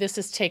how this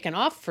has taken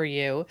off for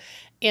you.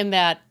 In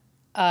that,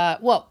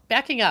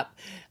 backing up,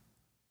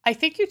 I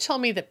think you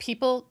told me that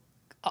people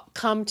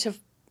come to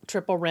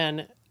Triple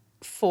Wren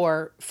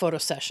for photo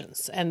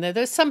sessions, and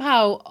that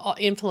somehow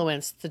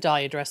influenced the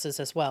dahlia dresses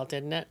as well,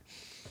 didn't it?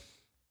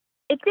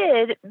 It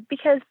did,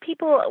 because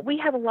we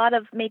have a lot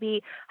of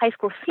maybe high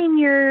school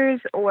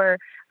seniors or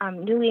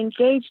newly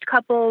engaged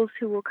couples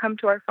who will come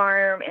to our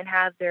farm and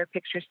have their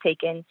pictures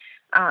taken.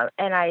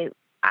 And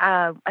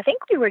I think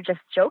we were just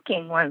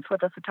joking once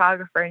with a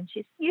photographer, and she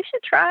said, "You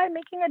should try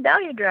making a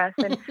dahlia dress."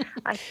 And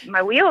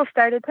my wheels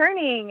started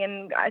turning,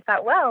 and I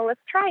thought, well,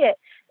 let's try it.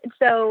 And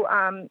so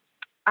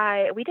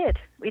we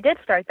did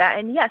start that.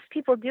 And yes,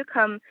 people do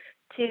come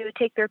to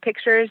take their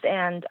pictures.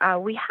 And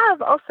we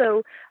have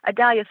also a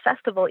Dahlia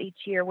Festival each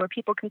year where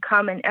people can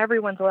come and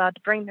everyone's allowed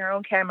to bring their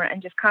own camera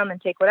and just come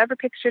and take whatever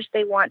pictures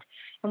they want.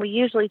 And we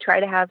usually try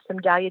to have some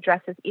Dahlia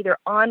dresses either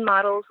on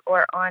models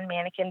or on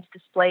mannequins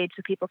displayed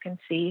so people can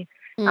see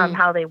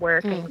how they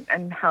work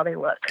and how they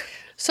look.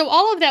 So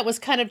all of that was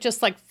kind of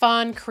just like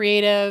fun,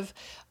 creative,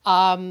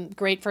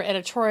 great for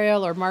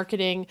editorial or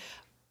marketing,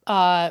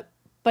 but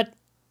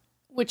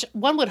which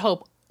one would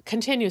hope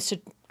continues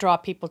to draw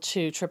people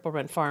to Triple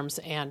Wren Farms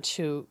and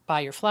to buy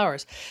your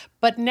flowers.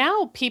 But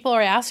now people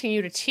are asking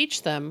you to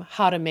teach them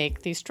how to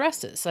make these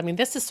dresses. I mean,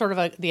 this is sort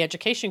of the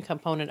education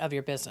component of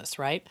your business,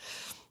 right?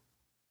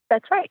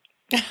 That's right.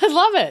 I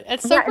love it.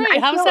 It's so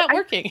great. How's that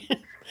working?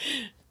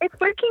 It's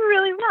working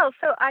really well.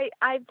 So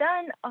I've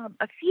done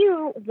a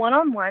few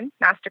one-on-one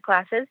master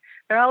classes.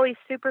 They're always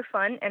super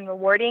fun and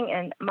rewarding.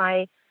 And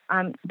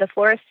the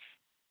florists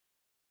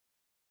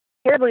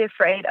terribly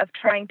afraid of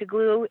trying to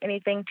glue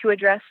anything to a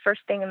dress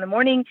first thing in the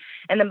morning.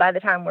 And then by the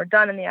time we're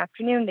done in the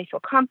afternoon, they feel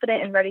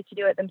confident and ready to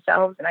do it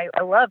themselves. And I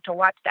love to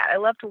watch that. I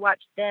love to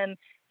watch them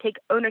take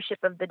ownership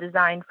of the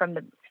design from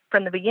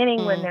the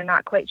beginning when they're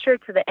not quite sure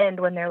to the end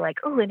when they're like,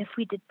 oh, and if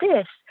we did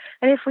this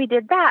and if we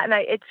did that. And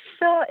it's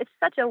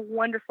such a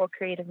wonderful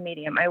creative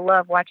medium. I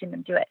love watching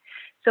them do it.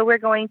 So we're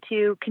going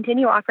to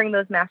continue offering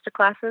those master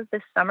classes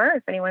this summer.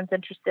 If anyone's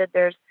interested,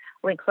 there's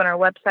links on our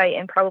website,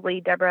 and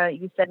probably, Deborah,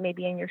 you said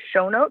maybe in your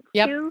show notes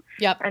too.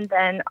 Yep. And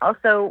then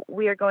also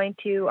we are going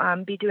to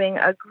be doing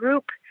a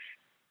group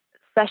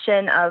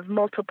session of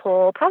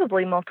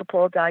probably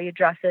multiple Dahlia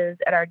dresses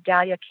at our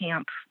Dahlia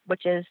camp,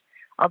 which is,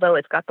 although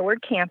it's got the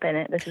word camp in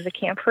it, this is a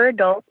camp for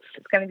adults.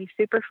 It's going to be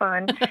super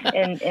fun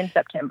in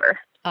September.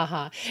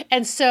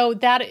 And so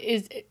that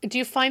is, do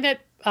you find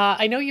that,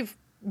 I know you've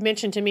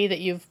mentioned to me that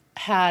you've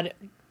had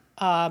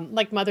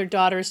like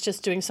mother-daughters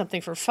just doing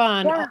something for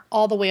fun,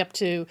 all the way up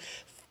to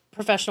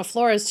professional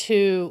florists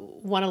who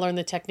want to learn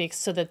the techniques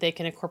so that they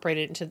can incorporate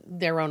it into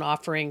their own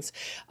offerings.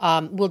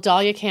 Will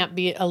Dahlia Camp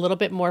be a little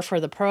bit more for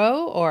the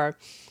pro, or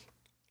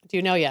do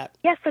you know yet?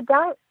 Yes,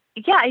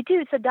 I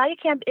do. So Dahlia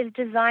Camp is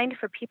designed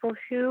for people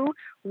who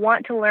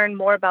want to learn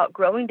more about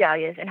growing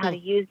dahlias and how to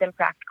use them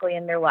practically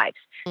in their lives.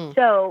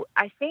 So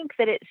I think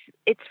that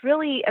it's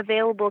really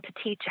available to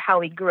teach how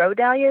we grow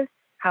dahlias,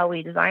 how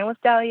we design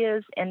with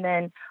dahlias, and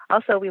then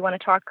also we want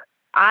to talk.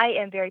 I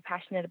am very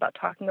passionate about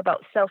talking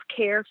about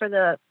self-care for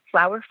the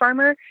flower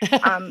farmer.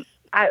 I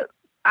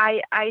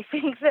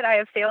think that I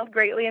have failed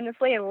greatly in this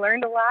way and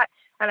learned a lot,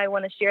 and I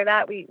want to share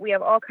that. We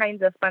have all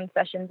kinds of fun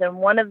sessions, and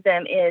one of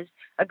them is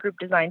a group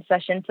design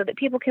session so that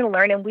people can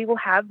learn, and we will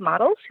have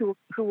models who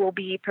will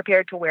be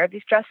prepared to wear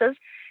these dresses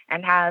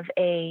and have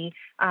a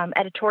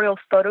editorial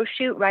photo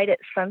shoot right at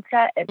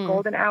sunset at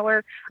golden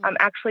hour.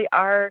 Actually,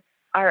 our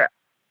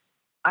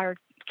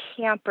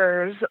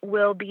campers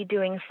will be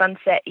doing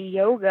sunset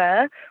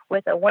yoga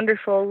with a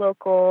wonderful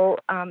local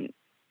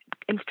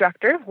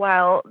instructor,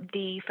 while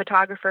the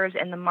photographers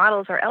and the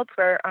models are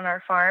elsewhere on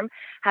our farm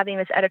having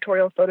this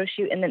editorial photo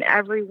shoot. And then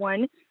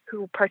everyone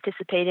who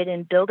participated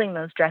in building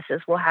those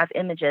dresses will have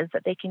images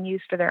that they can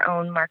use for their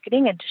own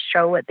marketing and to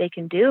show what they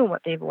can do and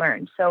what they've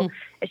learned. So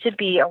it should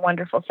be a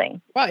wonderful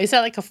thing. Wow. Is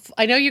that like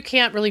I know you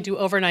can't really do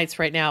overnights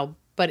right now,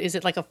 but is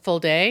it like a full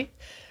day?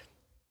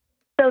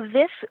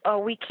 So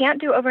we can't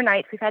do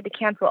overnights. We've had to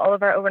cancel all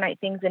of our overnight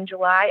things in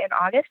July and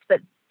August, but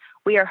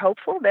we are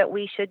hopeful that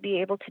we should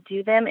be able to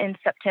do them in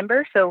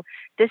September. So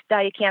this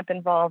Dahlia Camp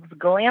involves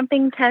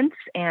glamping tents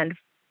and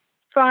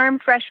farm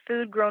fresh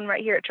food grown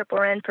right here at Triple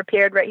Wren,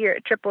 prepared right here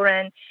at Triple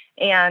Wren.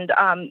 And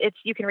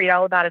you can read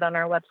all about it on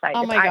our website.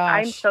 Oh my gosh.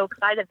 I'm so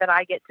excited that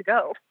I get to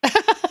go.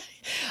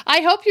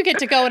 I hope you get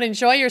to go and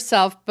enjoy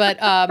yourself, but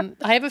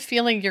I have a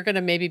feeling you're going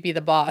to maybe be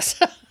the boss.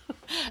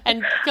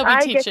 And he'll be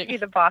teaching. I get to be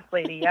the boss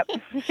lady, yep.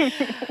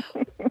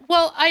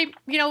 Well,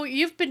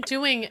 you've been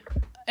doing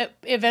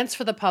events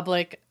for the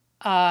public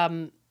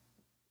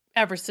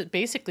ever since,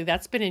 basically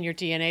that's been in your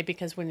DNA,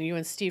 because when you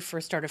and Steve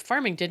first started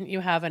farming, didn't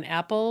you have an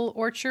apple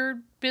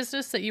orchard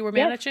business that you were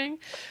managing?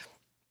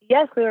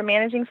 Yes, we were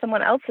managing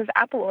someone else's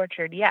apple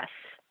orchard, yes.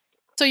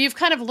 So you've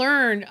kind of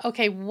learned,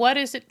 okay, what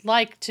is it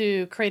like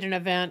to create an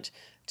event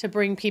to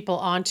bring people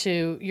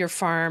onto your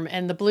farm?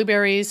 And the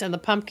blueberries and the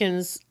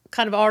pumpkins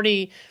kind of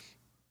already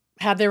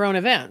have their own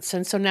events.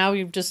 And so now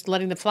you're just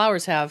letting the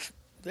flowers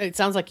it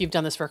sounds like you've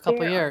done this for a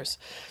couple of years.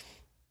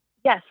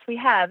 Yes, we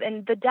have.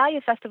 And the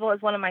Dahlia Festival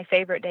is one of my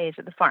favorite days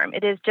at the farm.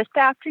 It is just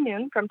the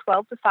afternoon from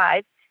 12 to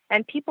 5,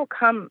 and people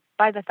come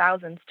by the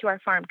thousands to our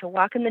farm to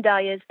walk in the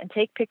dahlias and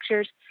take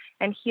pictures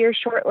and hear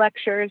short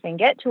lectures and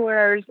get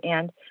tours.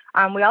 And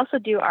we also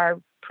do our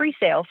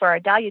pre-sale for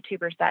our dahlia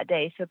tubers that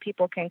day, so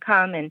people can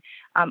come and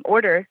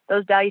order.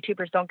 Those dahlia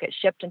tubers don't get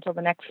shipped until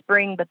the next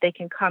spring, but they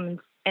can come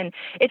and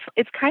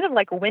it's kind of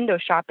like window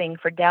shopping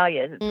for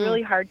dahlias. It's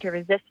really hard to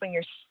resist when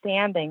you're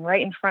standing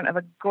right in front of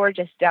a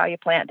gorgeous dahlia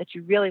plant that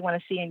you really want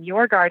to see in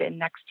your garden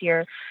next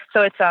year.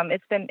 So it's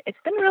been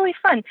really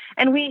fun.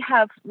 And we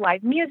have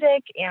live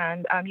music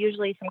and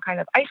usually some kind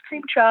of ice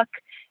cream truck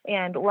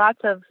and lots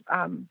of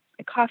a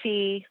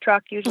coffee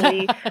truck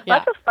usually.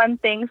 Lots of fun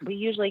things. We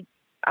usually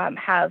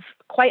have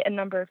quite a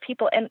number of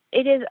people. And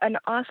it is an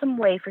awesome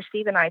way for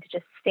Steve and I to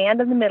just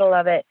stand in the middle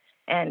of it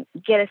and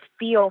get a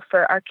feel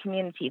for our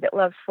community that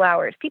loves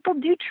flowers. People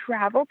do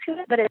travel to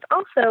it, but it's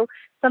also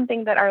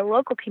something that our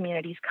local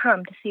communities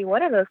come to see.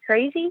 What are those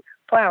crazy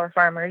flower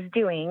farmers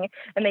doing?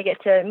 And they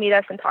get to meet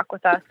us and talk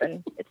with us,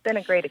 and it's been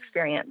a great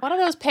experience. What are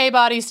those pay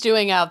bodies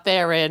doing out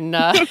there in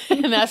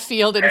that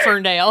field in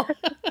Ferndale?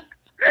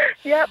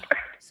 Yep.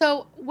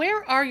 So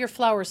where are your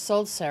flowers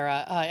sold,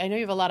 Sarah? I know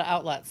you have a lot of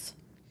outlets.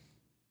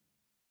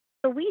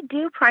 So we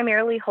do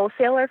primarily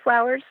wholesale our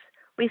flowers.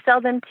 We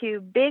sell them to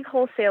big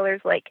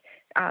wholesalers like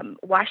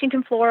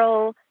Washington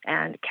Floral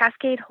and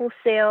Cascade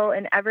Wholesale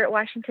in Everett,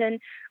 Washington.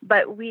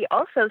 But we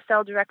also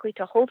sell directly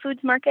to Whole Foods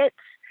markets,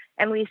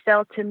 and we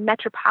sell to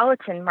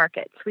metropolitan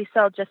markets. We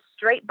sell just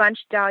straight bunch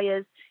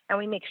dahlias, and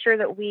we make sure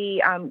that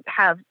we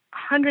have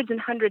hundreds and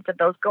hundreds of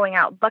those going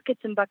out, buckets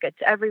and buckets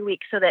every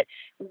week, so that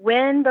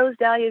when those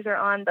dahlias are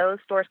on, those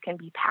stores can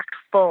be packed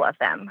full of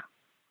them.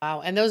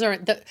 Wow. And those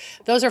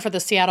are for the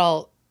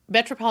Seattle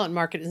metropolitan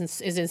market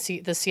is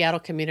in the Seattle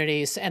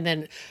communities. And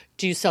then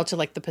do you sell to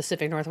like the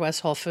Pacific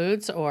Northwest Whole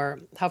Foods, or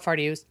how far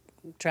do you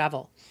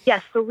travel?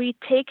 Yes. So we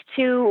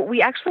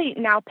actually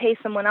now pay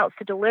someone else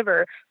to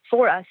deliver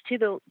for us to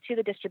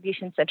the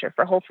distribution center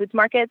for Whole Foods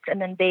markets,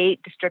 and then they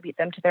distribute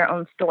them to their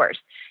own stores.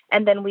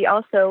 And then we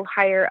also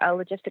hire a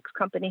logistics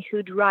company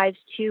who drives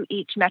to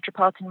each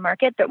metropolitan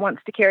market that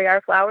wants to carry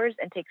our flowers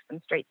and takes them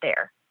straight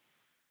there.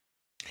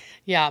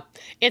 Yeah,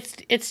 it's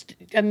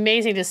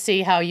amazing to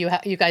see how you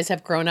guys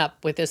have grown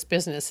up with this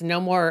business. No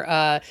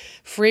more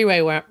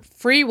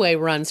freeway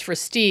runs for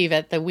Steve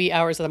at the wee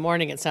hours of the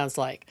morning, it sounds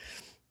like.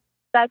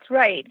 That's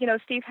right.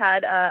 Steve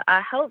had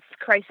a health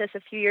crisis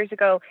a few years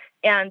ago,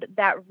 and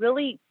that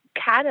really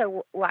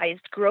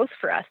catalyzed growth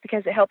for us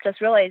because it helped us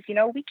realize, we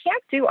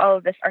can't do all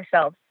of this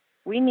ourselves.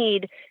 We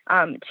need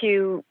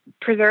to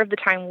preserve the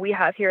time we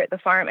have here at the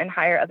farm and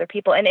hire other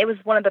people. And it was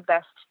one of the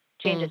best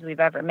changes we've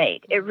ever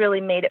made. It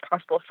really made it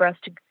possible for us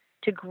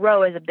to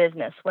grow as a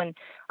business when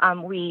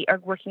we are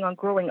working on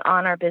growing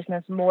on our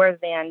business more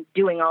than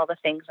doing all the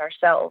things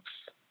ourselves.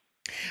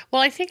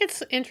 Well, I think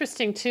it's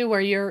interesting too,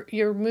 where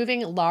you're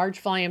moving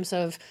large volumes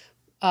of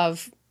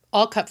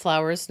all cut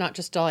flowers, not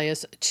just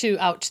dahlias,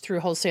 out through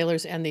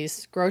wholesalers and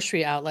these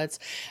grocery outlets,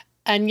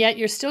 and yet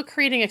you're still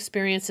creating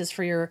experiences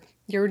for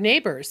your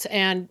neighbors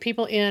and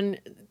people in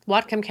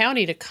Whatcom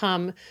County to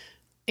come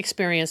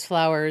experience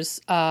flowers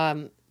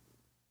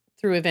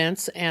through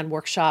events and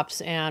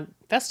workshops and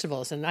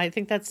festivals, and I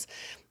think that's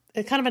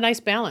kind of a nice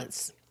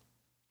balance.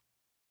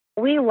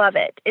 We love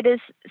it. It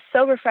is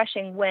so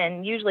refreshing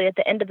when, usually at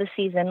the end of the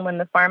season, when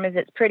the farm is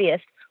its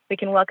prettiest, we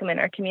can welcome in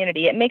our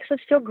community. It makes us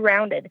feel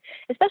grounded,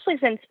 especially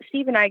since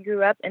Steve and I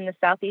grew up in the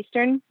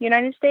southeastern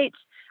United States,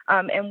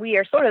 and we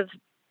are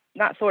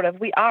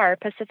we are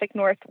Pacific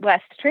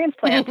Northwest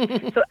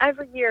transplants. So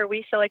every year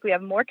we feel like we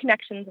have more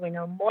connections, we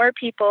know more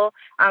people.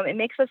 It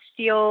makes us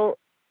feel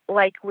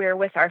like we're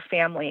with our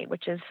family,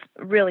 which is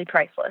really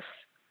priceless.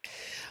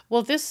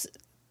 Well, this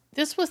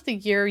was the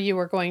year you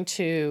were going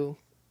to,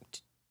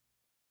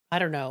 I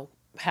don't know,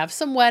 have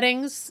some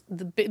weddings,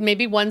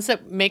 maybe ones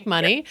that make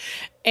money,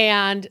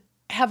 and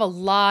have a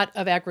lot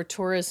of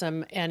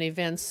agritourism and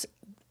events,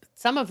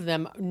 some of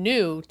them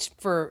new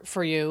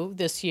for you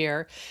this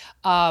year.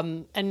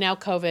 And now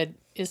COVID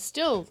is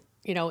still,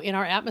 in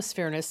our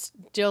atmosphere, and is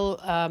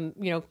still,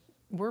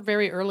 we're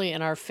very early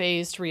in our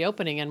phased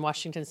reopening in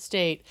Washington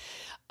State.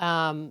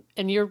 And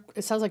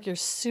it sounds like you're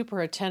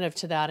super attentive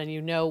to that, and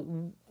you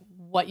know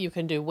what you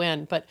can do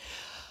when. But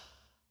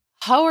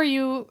how are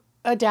you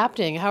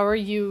adapting? How are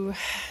you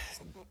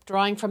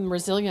drawing from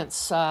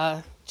resilience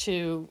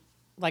to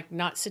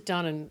not sit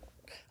down in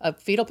a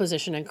fetal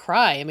position and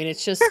cry? I mean,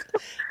 it's just,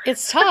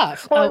 it's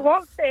tough. Well, I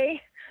won't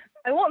say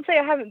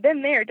I haven't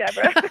been there,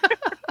 Deborah,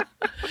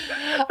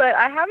 but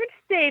I haven't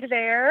stayed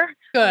there.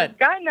 Good. I've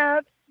gotten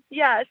up.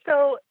 Yeah.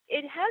 So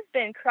it has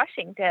been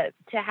crushing to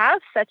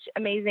have such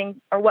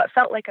amazing, or what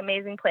felt like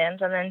amazing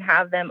plans, and then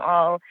have them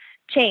all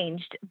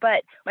changed.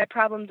 But my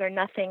problems are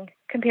nothing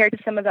compared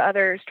to some of the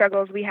other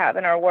struggles we have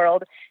in our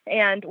world.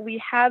 And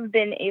we have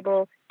been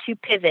able to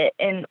pivot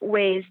in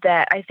ways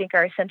that I think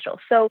are essential.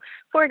 So,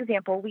 for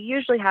example, we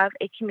usually have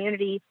a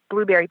community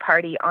blueberry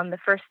party on the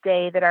first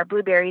day that our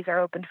blueberries are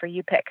open for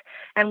you pick.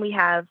 And we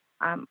have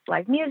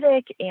live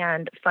music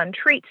and fun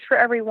treats for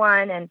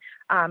everyone.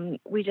 And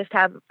we just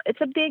have,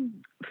 it's a big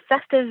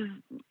festive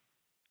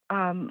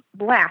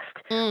blast.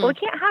 But we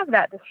can't have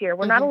that this year.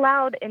 We're not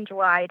allowed in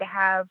July to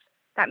have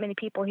that many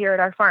people here at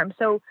our farm.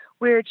 So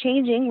we're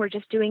changing. We're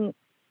just doing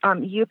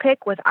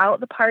U-Pick without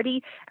the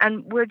party,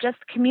 and we're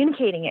just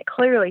communicating it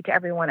clearly to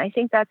everyone. I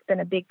think that's been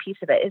a big piece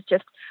of it, is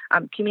just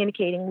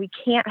communicating. We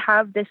can't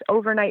have this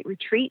overnight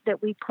retreat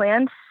that we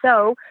planned,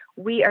 so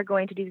we are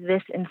going to do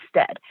this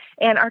instead.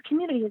 And our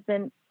community has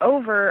been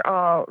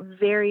overall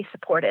very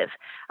supportive.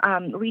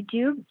 We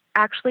do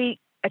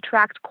actually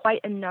attract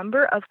quite a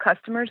number of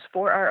customers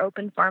for our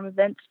open farm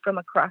events from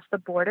across the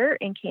border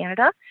in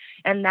Canada,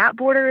 and that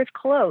border is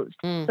closed.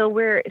 So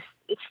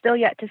it's still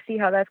yet to see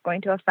how that's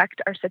going to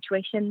affect our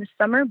situation this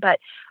summer, but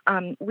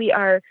we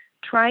are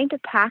trying to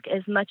pack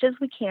as much as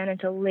we can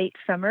until late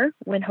summer,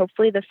 when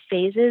hopefully the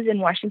phases in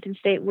Washington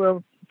State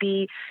will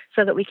be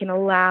so that we can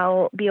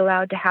be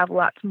allowed to have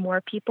lots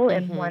more people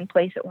in one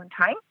place at one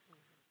time.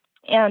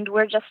 And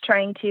we're just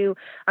trying to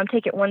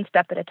take it one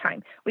step at a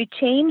time. We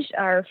changed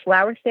our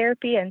flower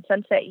therapy and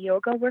sunset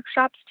yoga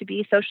workshops to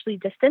be socially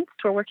distanced.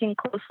 We're working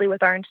closely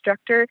with our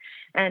instructor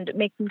and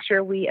making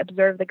sure we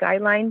observe the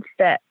guidelines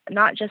that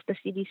not just the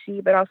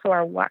CDC, but also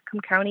our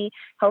Whatcom County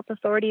health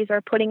authorities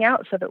are putting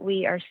out, so that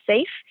we are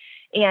safe.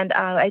 And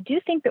I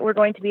do think that we're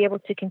going to be able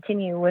to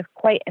continue with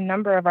quite a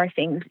number of our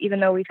things,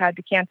 even though we've had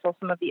to cancel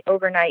some of the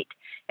overnight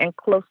and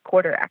close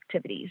quarter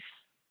activities.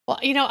 Well,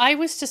 I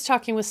was just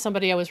talking with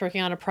somebody. I was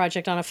working on a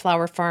project on a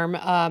flower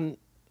farm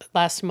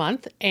last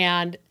month,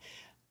 and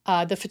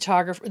the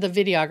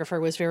videographer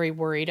was very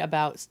worried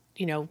about,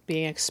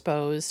 being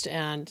exposed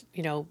and,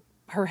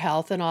 her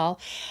health and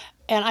all.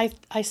 And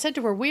I said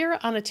to her, we're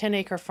on a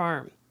 10-acre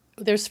farm.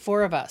 There's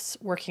 4 of us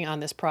working on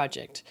this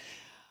project.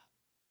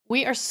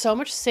 We are so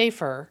much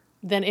safer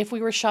than if we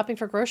were shopping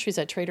for groceries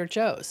at Trader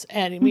Joe's.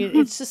 And I mean,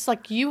 it's just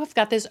like you have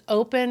got this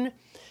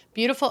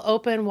beautiful,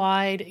 open,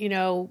 wide,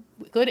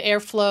 good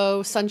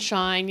airflow,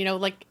 sunshine,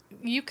 like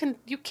you can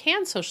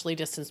socially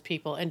distance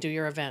people and do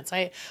your events.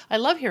 I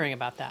love hearing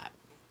about that.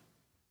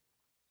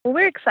 Well,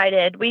 we're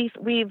excited.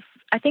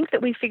 I think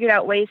that we figured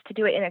out ways to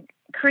do it in a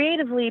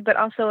creatively, but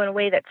also in a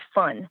way that's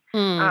fun.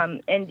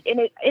 And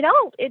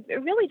it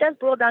really does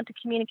boil down to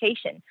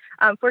communication.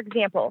 For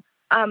example,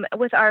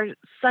 with our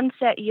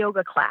sunset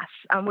yoga class,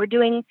 we're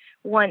doing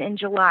one in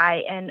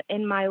July, and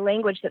in my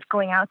language that's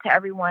going out to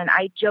everyone,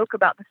 I joke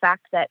about the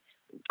fact that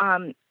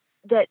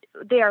that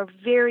they are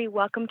very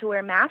welcome to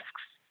wear masks,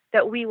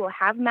 that we will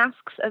have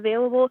masks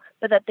available,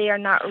 but that they are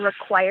not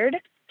required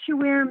to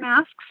wear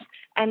masks.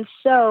 And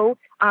so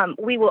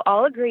we will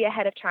all agree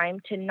ahead of time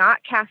to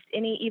not cast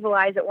any evil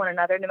eyes at one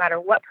another, no matter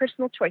what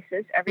personal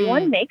choices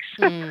everyone makes.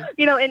 And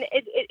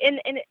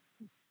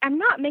I'm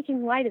not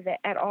making light of it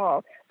at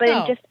all, but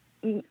I'm just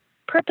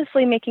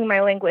purposely making my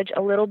language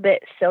a little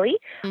bit silly.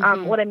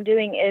 What I'm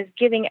doing is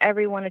giving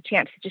everyone a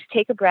chance to just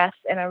take a breath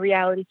and a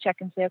reality check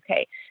and say,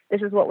 okay,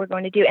 this is what we're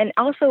going to do. And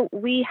also,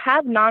 we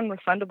have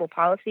non-refundable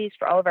policies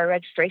for all of our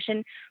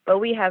registration, but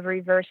we have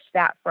reversed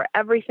that for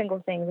every single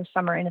thing this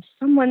summer. And if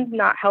someone's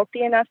not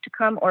healthy enough to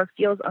come or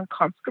feels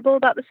uncomfortable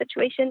about the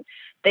situation,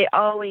 they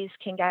always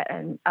can get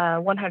a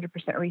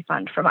 100%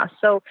 refund from us.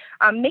 So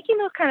making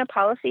those kind of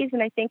policies,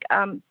 and I think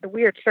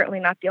we are certainly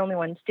not the only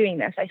ones doing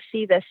this. I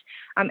see this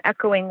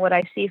echoing what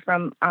I see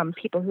from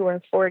people who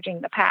are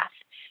forging the path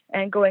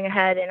and going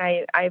ahead. And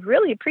I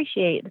really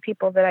appreciate the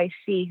people that I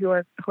see who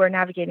are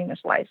navigating this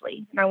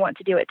wisely. And I want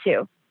to do it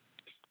too.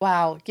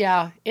 Wow.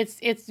 Yeah. It's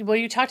well,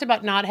 you talked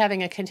about not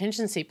having a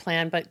contingency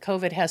plan, but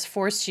COVID has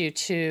forced you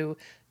to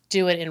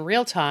do it in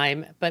real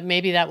time, but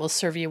maybe that will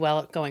serve you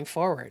well going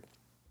forward.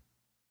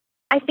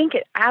 I think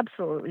it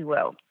absolutely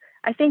will.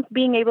 I think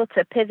being able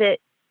to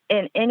pivot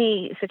in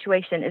any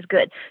situation is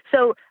good.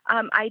 So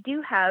I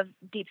do have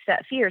deep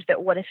set fears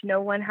that what if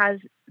no one has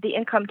the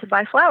income to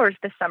buy flowers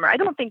this summer? I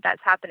don't think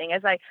that's happening.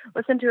 As I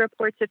listen to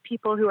reports of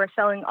people who are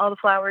selling all the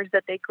flowers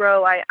that they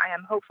grow, I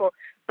am hopeful.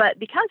 But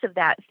because of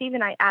that, Steve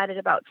and I added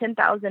about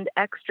 10,000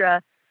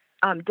 extra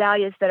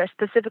dahlias that are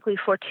specifically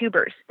for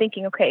tubers,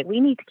 thinking, okay, we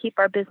need to keep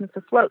our business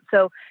afloat.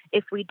 So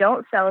if we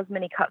don't sell as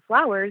many cut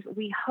flowers,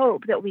 we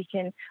hope that we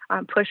can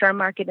push our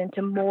market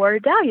into more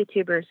dahlia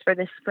tubers for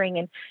this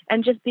spring.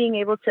 And just being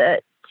able to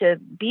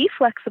be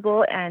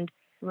flexible and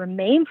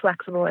remain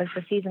flexible as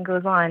the season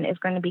goes on is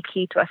going to be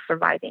key to us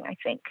surviving, I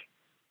think.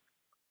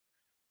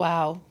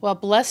 Wow. Well,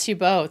 bless you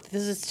both.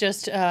 This is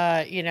just,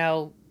 as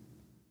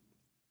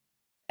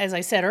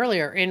I said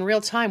earlier, in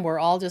real time, we're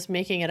all just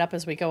making it up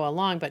as we go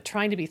along, but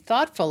trying to be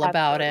thoughtful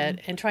about it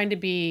and trying to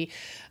be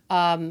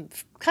kind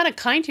of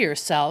kind to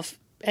yourself,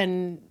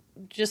 and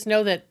just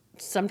know that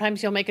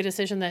sometimes you'll make a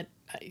decision that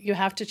you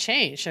have to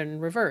change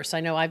and reverse. I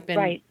know I've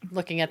been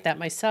looking at that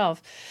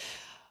myself.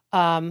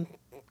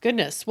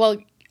 Goodness. Well,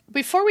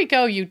 before we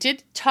go, you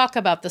did talk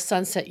about the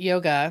Sunset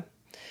Yoga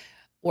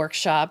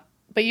workshop,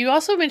 but you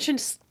also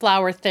mentioned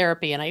flower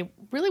therapy, and I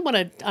really want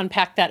to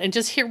unpack that and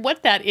just hear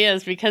what that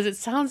is, because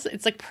it's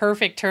like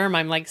perfect term.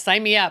 I'm like,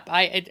 sign me up.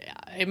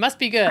 It must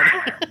be good.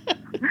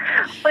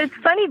 Well, it's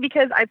funny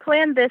because I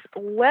planned this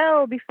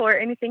well before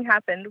anything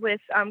happened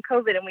with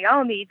COVID, and we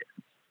all need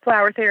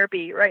flower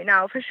therapy right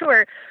now for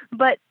sure.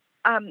 But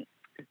the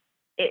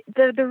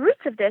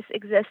roots of this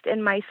exist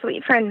in my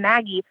sweet friend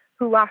Maggie,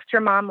 who lost her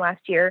mom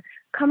last year,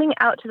 coming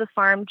out to the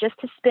farm just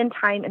to spend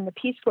time in the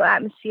peaceful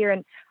atmosphere.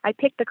 And I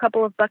picked a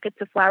couple of buckets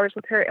of flowers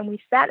with her, and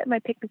we sat at my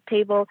picnic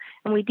table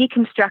and we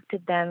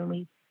deconstructed them.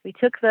 We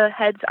took the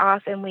heads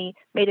off and we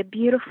made a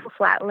beautiful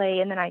flat lay.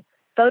 And then I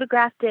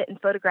photographed it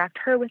and photographed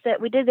her with it.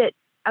 We did it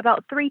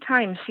about 3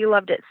 times. She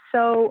loved it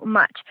so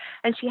much.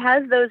 And she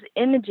has those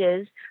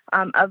images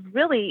of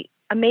really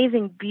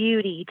amazing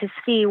beauty to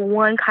see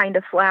one kind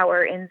of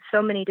flower in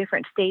so many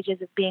different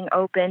stages of being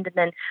opened. And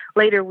then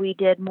later we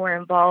did more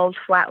involved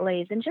flat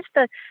lays, and just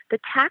the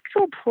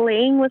tactile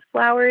playing with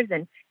flowers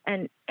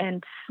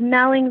and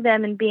smelling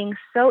them and being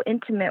so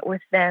intimate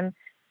with them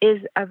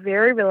is a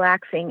very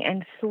relaxing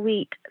and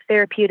sweet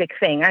therapeutic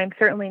thing. I'm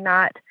certainly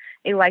not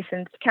a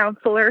licensed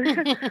counselor,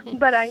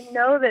 but I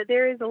know that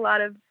there is a lot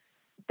of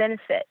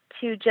benefit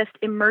to just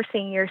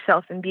immersing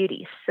yourself in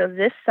beauty. So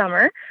this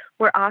summer,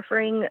 we're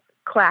offering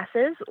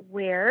classes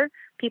where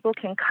people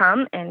can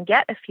come and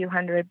get a few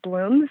hundred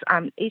blooms.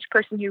 Each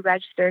person who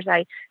registers,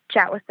 I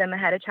chat with them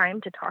ahead of time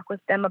to talk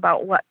with them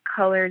about what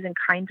colors and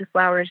kinds of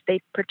flowers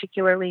they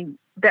particularly,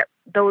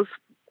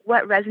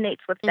 what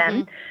resonates with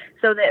them,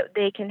 so that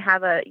they can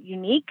have a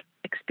unique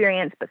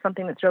experience, but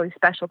something that's really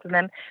special to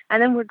them.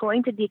 And then we're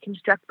going to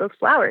deconstruct those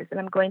flowers, and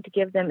I'm going to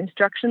give them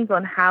instructions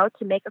on how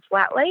to make a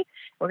flat lay.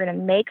 We're going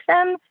to make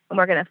them, and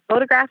we're going to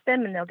photograph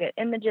them, and they'll get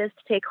images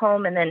to take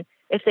home. And then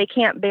if they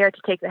can't bear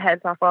to take the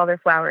heads off all their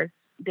flowers,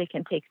 they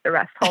can take the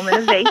rest home in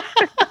a vase.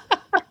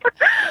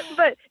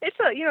 But it's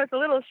a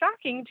little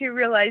shocking to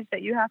realize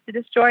that you have to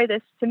destroy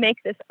this to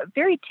make this a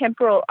very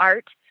temporal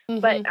art,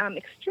 but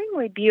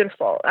extremely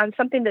beautiful,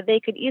 something that they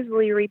could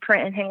easily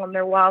reprint and hang on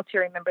their wall to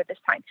remember this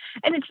time.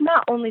 And it's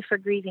not only for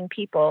grieving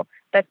people.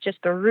 That's just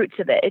the roots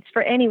of it. It's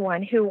for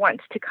anyone who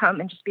wants to come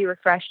and just be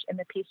refreshed in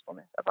the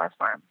peacefulness of our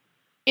farm.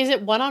 Is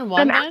it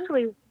one-on-one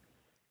then?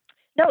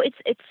 No,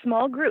 it's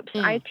small groups.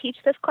 I teach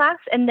this class,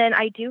 and then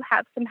I do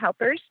have some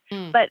helpers.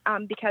 But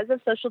because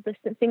of social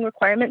distancing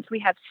requirements, we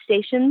have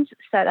stations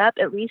set up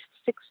at least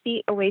 6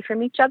 feet away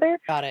from each other.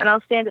 Got it. And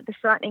I'll stand at the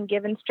front and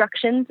give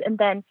instructions. And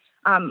then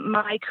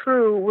my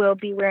crew will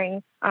be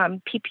wearing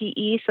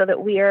PPE so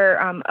that we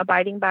are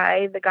abiding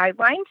by the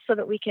guidelines so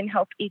that we can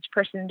help each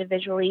person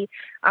individually.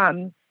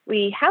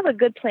 We have a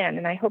good plan,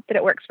 and I hope that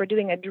it works. We're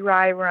doing a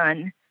dry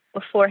run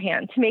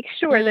beforehand to make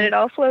sure that it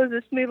all flows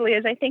as smoothly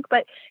as I think.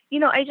 But,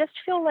 I just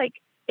feel like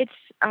it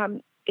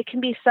can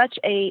be such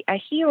a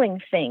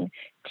healing thing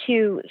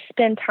to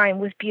spend time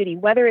with beauty,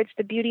 whether it's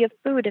the beauty of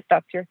food, if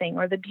that's your thing,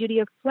 or the beauty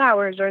of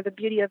flowers, or the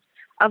beauty of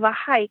a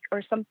hike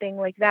or something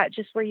like that,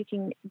 just where you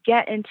can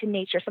get into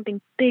nature, something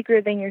bigger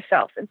than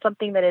yourself, and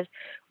something that is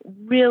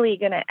really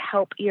going to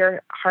help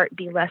your heart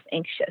be less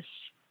anxious.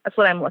 That's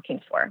what I'm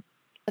looking for.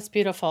 That's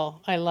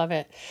beautiful. I love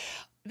it.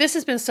 This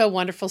has been so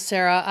wonderful,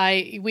 Sarah.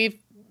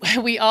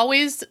 We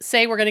always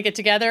say we're going to get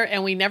together,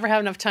 and we never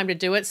have enough time to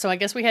do it. So I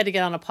guess we had to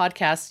get on a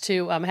podcast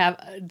to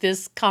have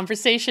this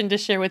conversation to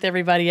share with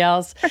everybody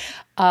else.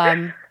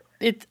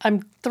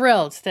 I'm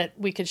thrilled that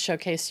we could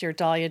showcase your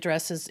dahlia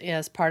dresses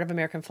as part of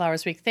American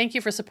Flowers Week. Thank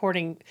you for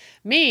supporting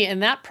me in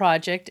that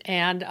project.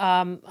 And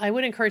I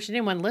would encourage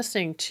anyone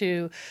listening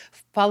to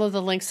follow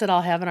the links that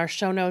I'll have in our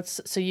show notes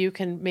so you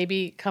can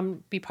maybe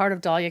come be part of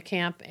Dahlia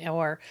Camp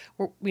or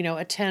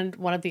attend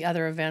one of the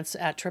other events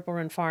at Triple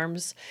Run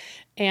Farms,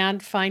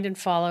 and find and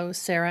follow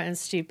Sarah and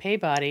Steve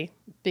Paybody,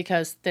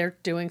 because they're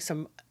doing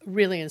some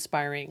really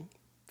inspiring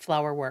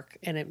flower work.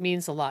 And it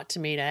means a lot to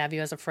me to have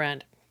you as a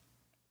friend.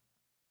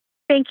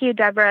 Thank you,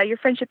 Deborah. Your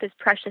friendship is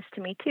precious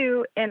to me,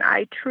 too, and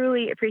I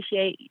truly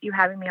appreciate you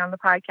having me on the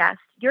podcast.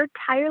 Your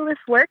tireless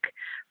work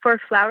for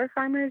flower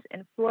farmers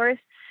and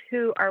florists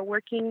who are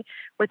working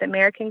with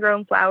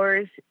American-grown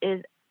flowers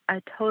is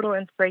a total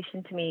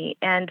inspiration to me.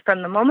 And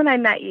from the moment I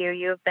met you,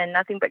 you have been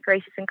nothing but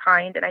gracious and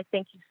kind, and I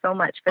thank you so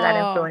much for that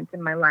influence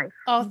in my life.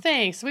 Oh,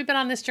 thanks. We've been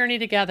on this journey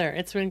together.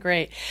 It's been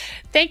great.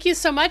 Thank you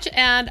so much,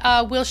 and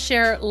we'll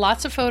share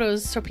lots of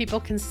photos so people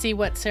can see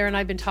what Sarah and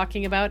I have been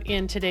talking about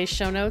in today's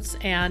show notes,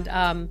 and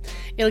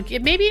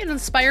maybe it'll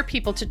inspire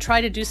people to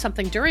try to do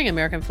something during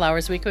American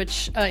Flowers Week,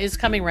 which is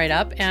coming right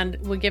up, and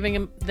we're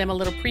giving them a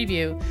little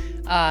preview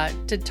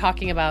to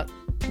talking about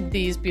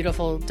these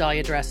beautiful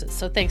dahlia dresses.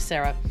 So thanks,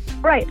 Sarah.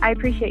 Right. I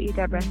appreciate you,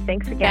 Deborah.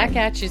 Thanks again. Back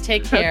at you.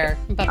 Take care.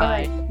 Okay.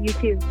 Bye-bye. Right. You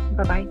too.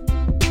 Bye-bye.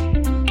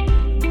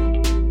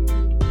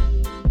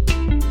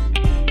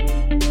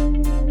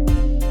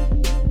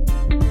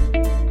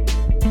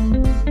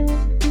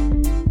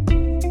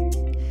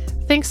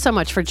 Thanks so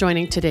much for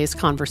joining today's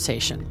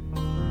conversation.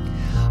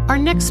 Our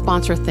next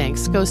sponsor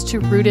thanks goes to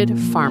Rooted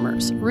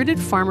Farmers. Rooted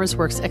Farmers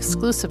works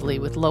exclusively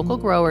with local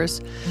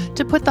growers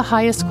to put the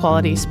highest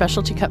quality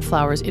specialty cut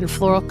flowers in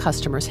floral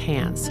customers'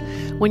 hands.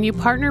 When you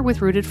partner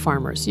with Rooted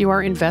Farmers, you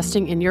are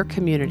investing in your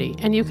community,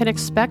 and you can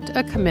expect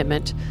a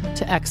commitment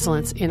to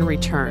excellence in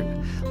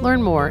return.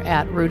 Learn more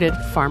at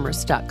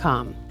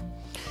rootedfarmers.com.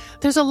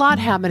 There's a lot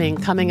happening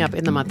coming up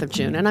in the month of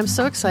June, and I'm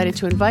so excited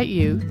to invite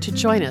you to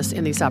join us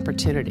in these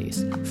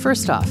opportunities.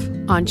 First off,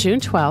 on June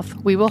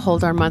 12th, we will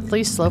hold our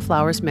monthly Slow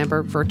Flowers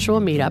member virtual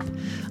meetup,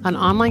 an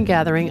online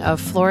gathering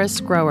of florists,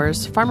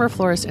 growers, farmer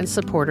florists, and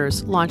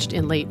supporters launched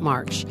in late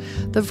March.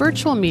 The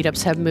virtual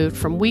meetups have moved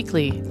from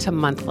weekly to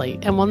monthly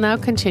and will now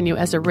continue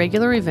as a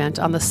regular event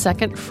on the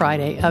second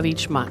Friday of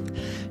each month.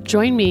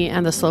 Join me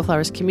and the Slow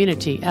Flowers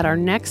community at our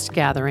next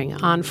gathering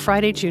on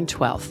Friday, June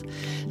 12th.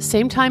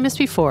 Same time as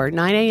before,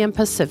 9 a.m.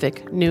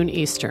 Pacific, noon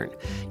Eastern.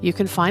 You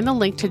can find the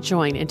link to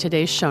join in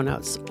today's show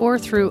notes or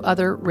through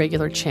other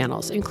regular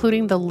channels,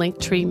 including the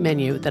Linktree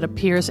menu that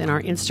appears in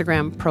our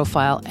Instagram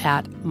profile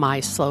at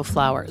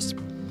MySlowFlowers.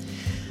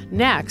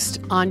 Next,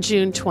 on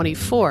June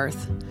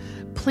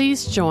 24th,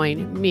 please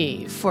join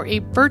me for a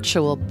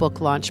virtual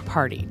book launch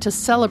party to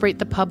celebrate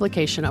the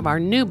publication of our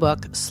new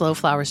book, Slow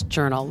Flowers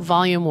Journal,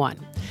 Volume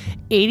 1.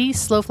 80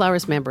 Slow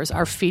Flowers members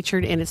are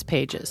featured in its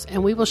pages,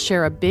 and we will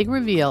share a big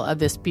reveal of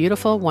this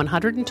beautiful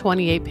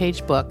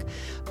 128-page book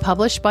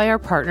published by our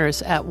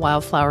partners at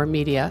Wildflower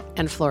Media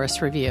and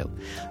Florist Review.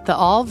 The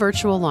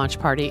all-virtual launch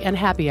party and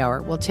happy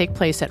hour will take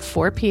place at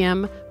 4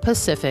 p.m.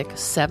 Pacific,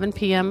 7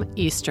 p.m.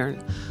 Eastern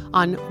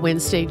on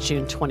Wednesday,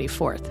 June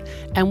 24th,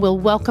 and we'll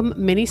welcome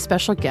many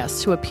special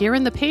guests who appear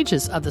in the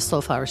pages of the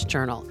Slow Flowers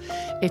Journal.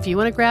 If you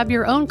want to grab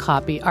your own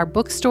copy, our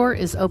bookstore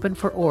is open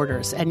for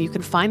orders, and you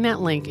can find that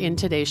link in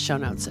today's show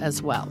notes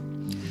as well.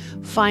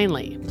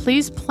 Finally,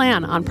 please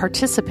plan on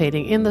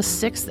participating in the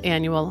 6th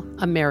Annual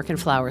American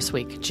Flowers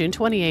Week, June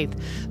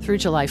 28th through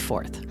July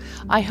 4th.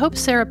 I hope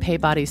Sarah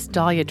Paybody's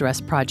Dahlia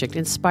Dress project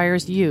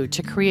inspires you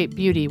to create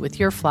beauty with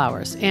your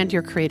flowers and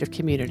your creative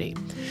community.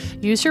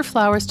 Use your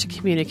flowers to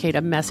communicate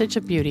a message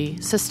of beauty,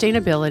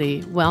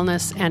 sustainability,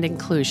 wellness, and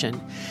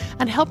inclusion,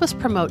 and help us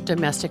promote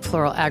domestic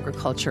floral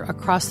agriculture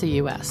across the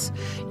U.S.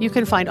 You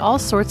can find all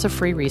sorts of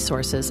free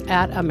resources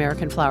at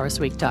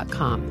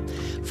AmericanFlowersWeek.com.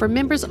 For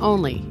members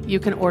only, you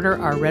can order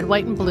our red,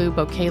 white, and blue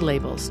bouquet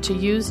labels to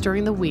use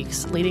during the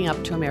weeks leading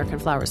up to American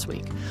Flowers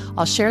Week.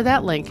 I'll share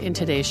that link in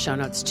today's show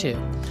notes too.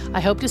 I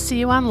hope to see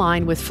you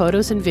online with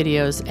photos and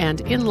videos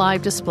and in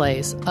live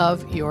displays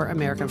of your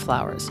American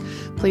flowers.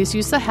 Please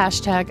use the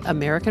hashtag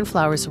American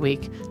Flowers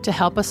Week to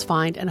help us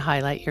find and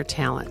highlight your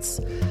talents.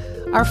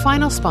 Our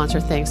final sponsor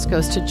thanks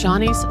goes to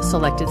Johnny's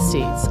Selected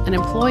Seeds, an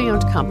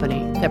employee-owned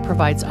company that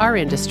provides our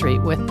industry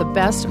with the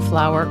best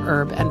flower,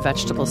 herb, and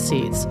vegetable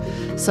seeds,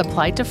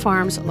 supplied to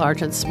farms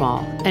large and small,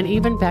 and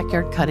even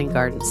backyard cutting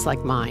gardens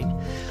like mine.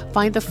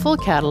 Find the full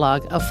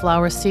catalog of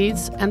flower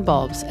seeds and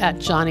bulbs at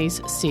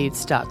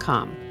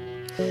johnnysseeds.com.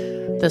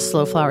 The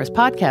Slow Flowers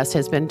podcast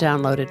has been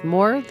downloaded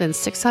more than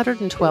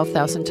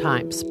 612,000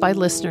 times by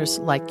listeners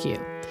like you.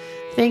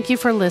 Thank you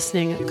for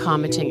listening,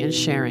 commenting, and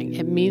sharing.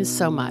 It means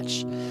so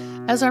much.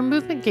 As our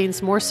movement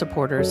gains more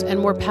supporters and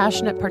more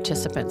passionate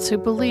participants who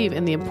believe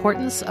in the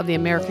importance of the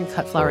American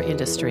cut flower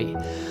industry,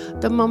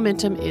 the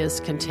momentum is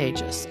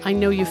contagious. I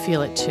know you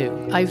feel it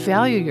too. I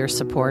value your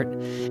support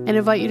and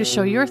invite you to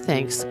show your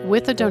thanks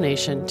with a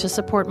donation to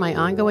support my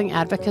ongoing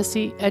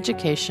advocacy,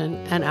 education,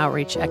 and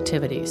outreach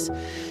activities.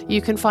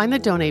 You can find the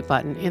donate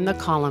button in the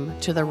column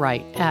to the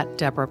right at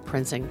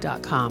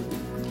DeborahPrinzing.com.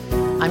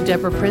 I'm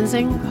Deborah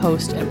Prinzing,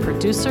 host and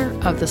producer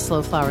of the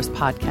Slow Flowers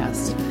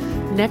podcast.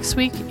 Next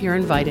week, you're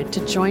invited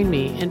to join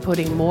me in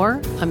putting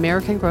more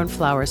American-grown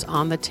flowers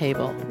on the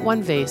table,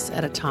 one vase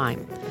at a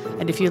time.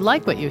 And if you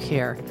like what you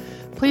hear,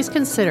 please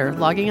consider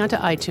logging onto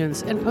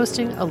iTunes and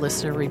posting a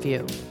listener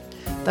review.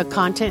 The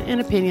content and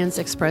opinions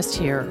expressed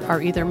here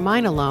are either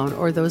mine alone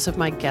or those of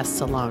my guests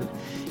alone,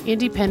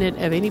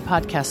 independent of any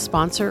podcast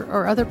sponsor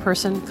or other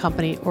person,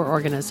 company, or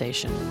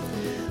organization.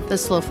 The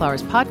Slow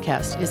Flowers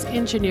podcast is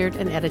engineered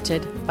and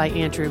edited by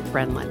Andrew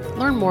Brenlin.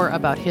 Learn more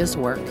about his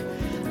work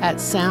at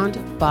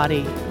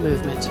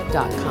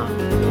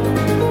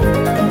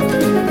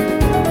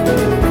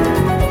soundbodymovement.com.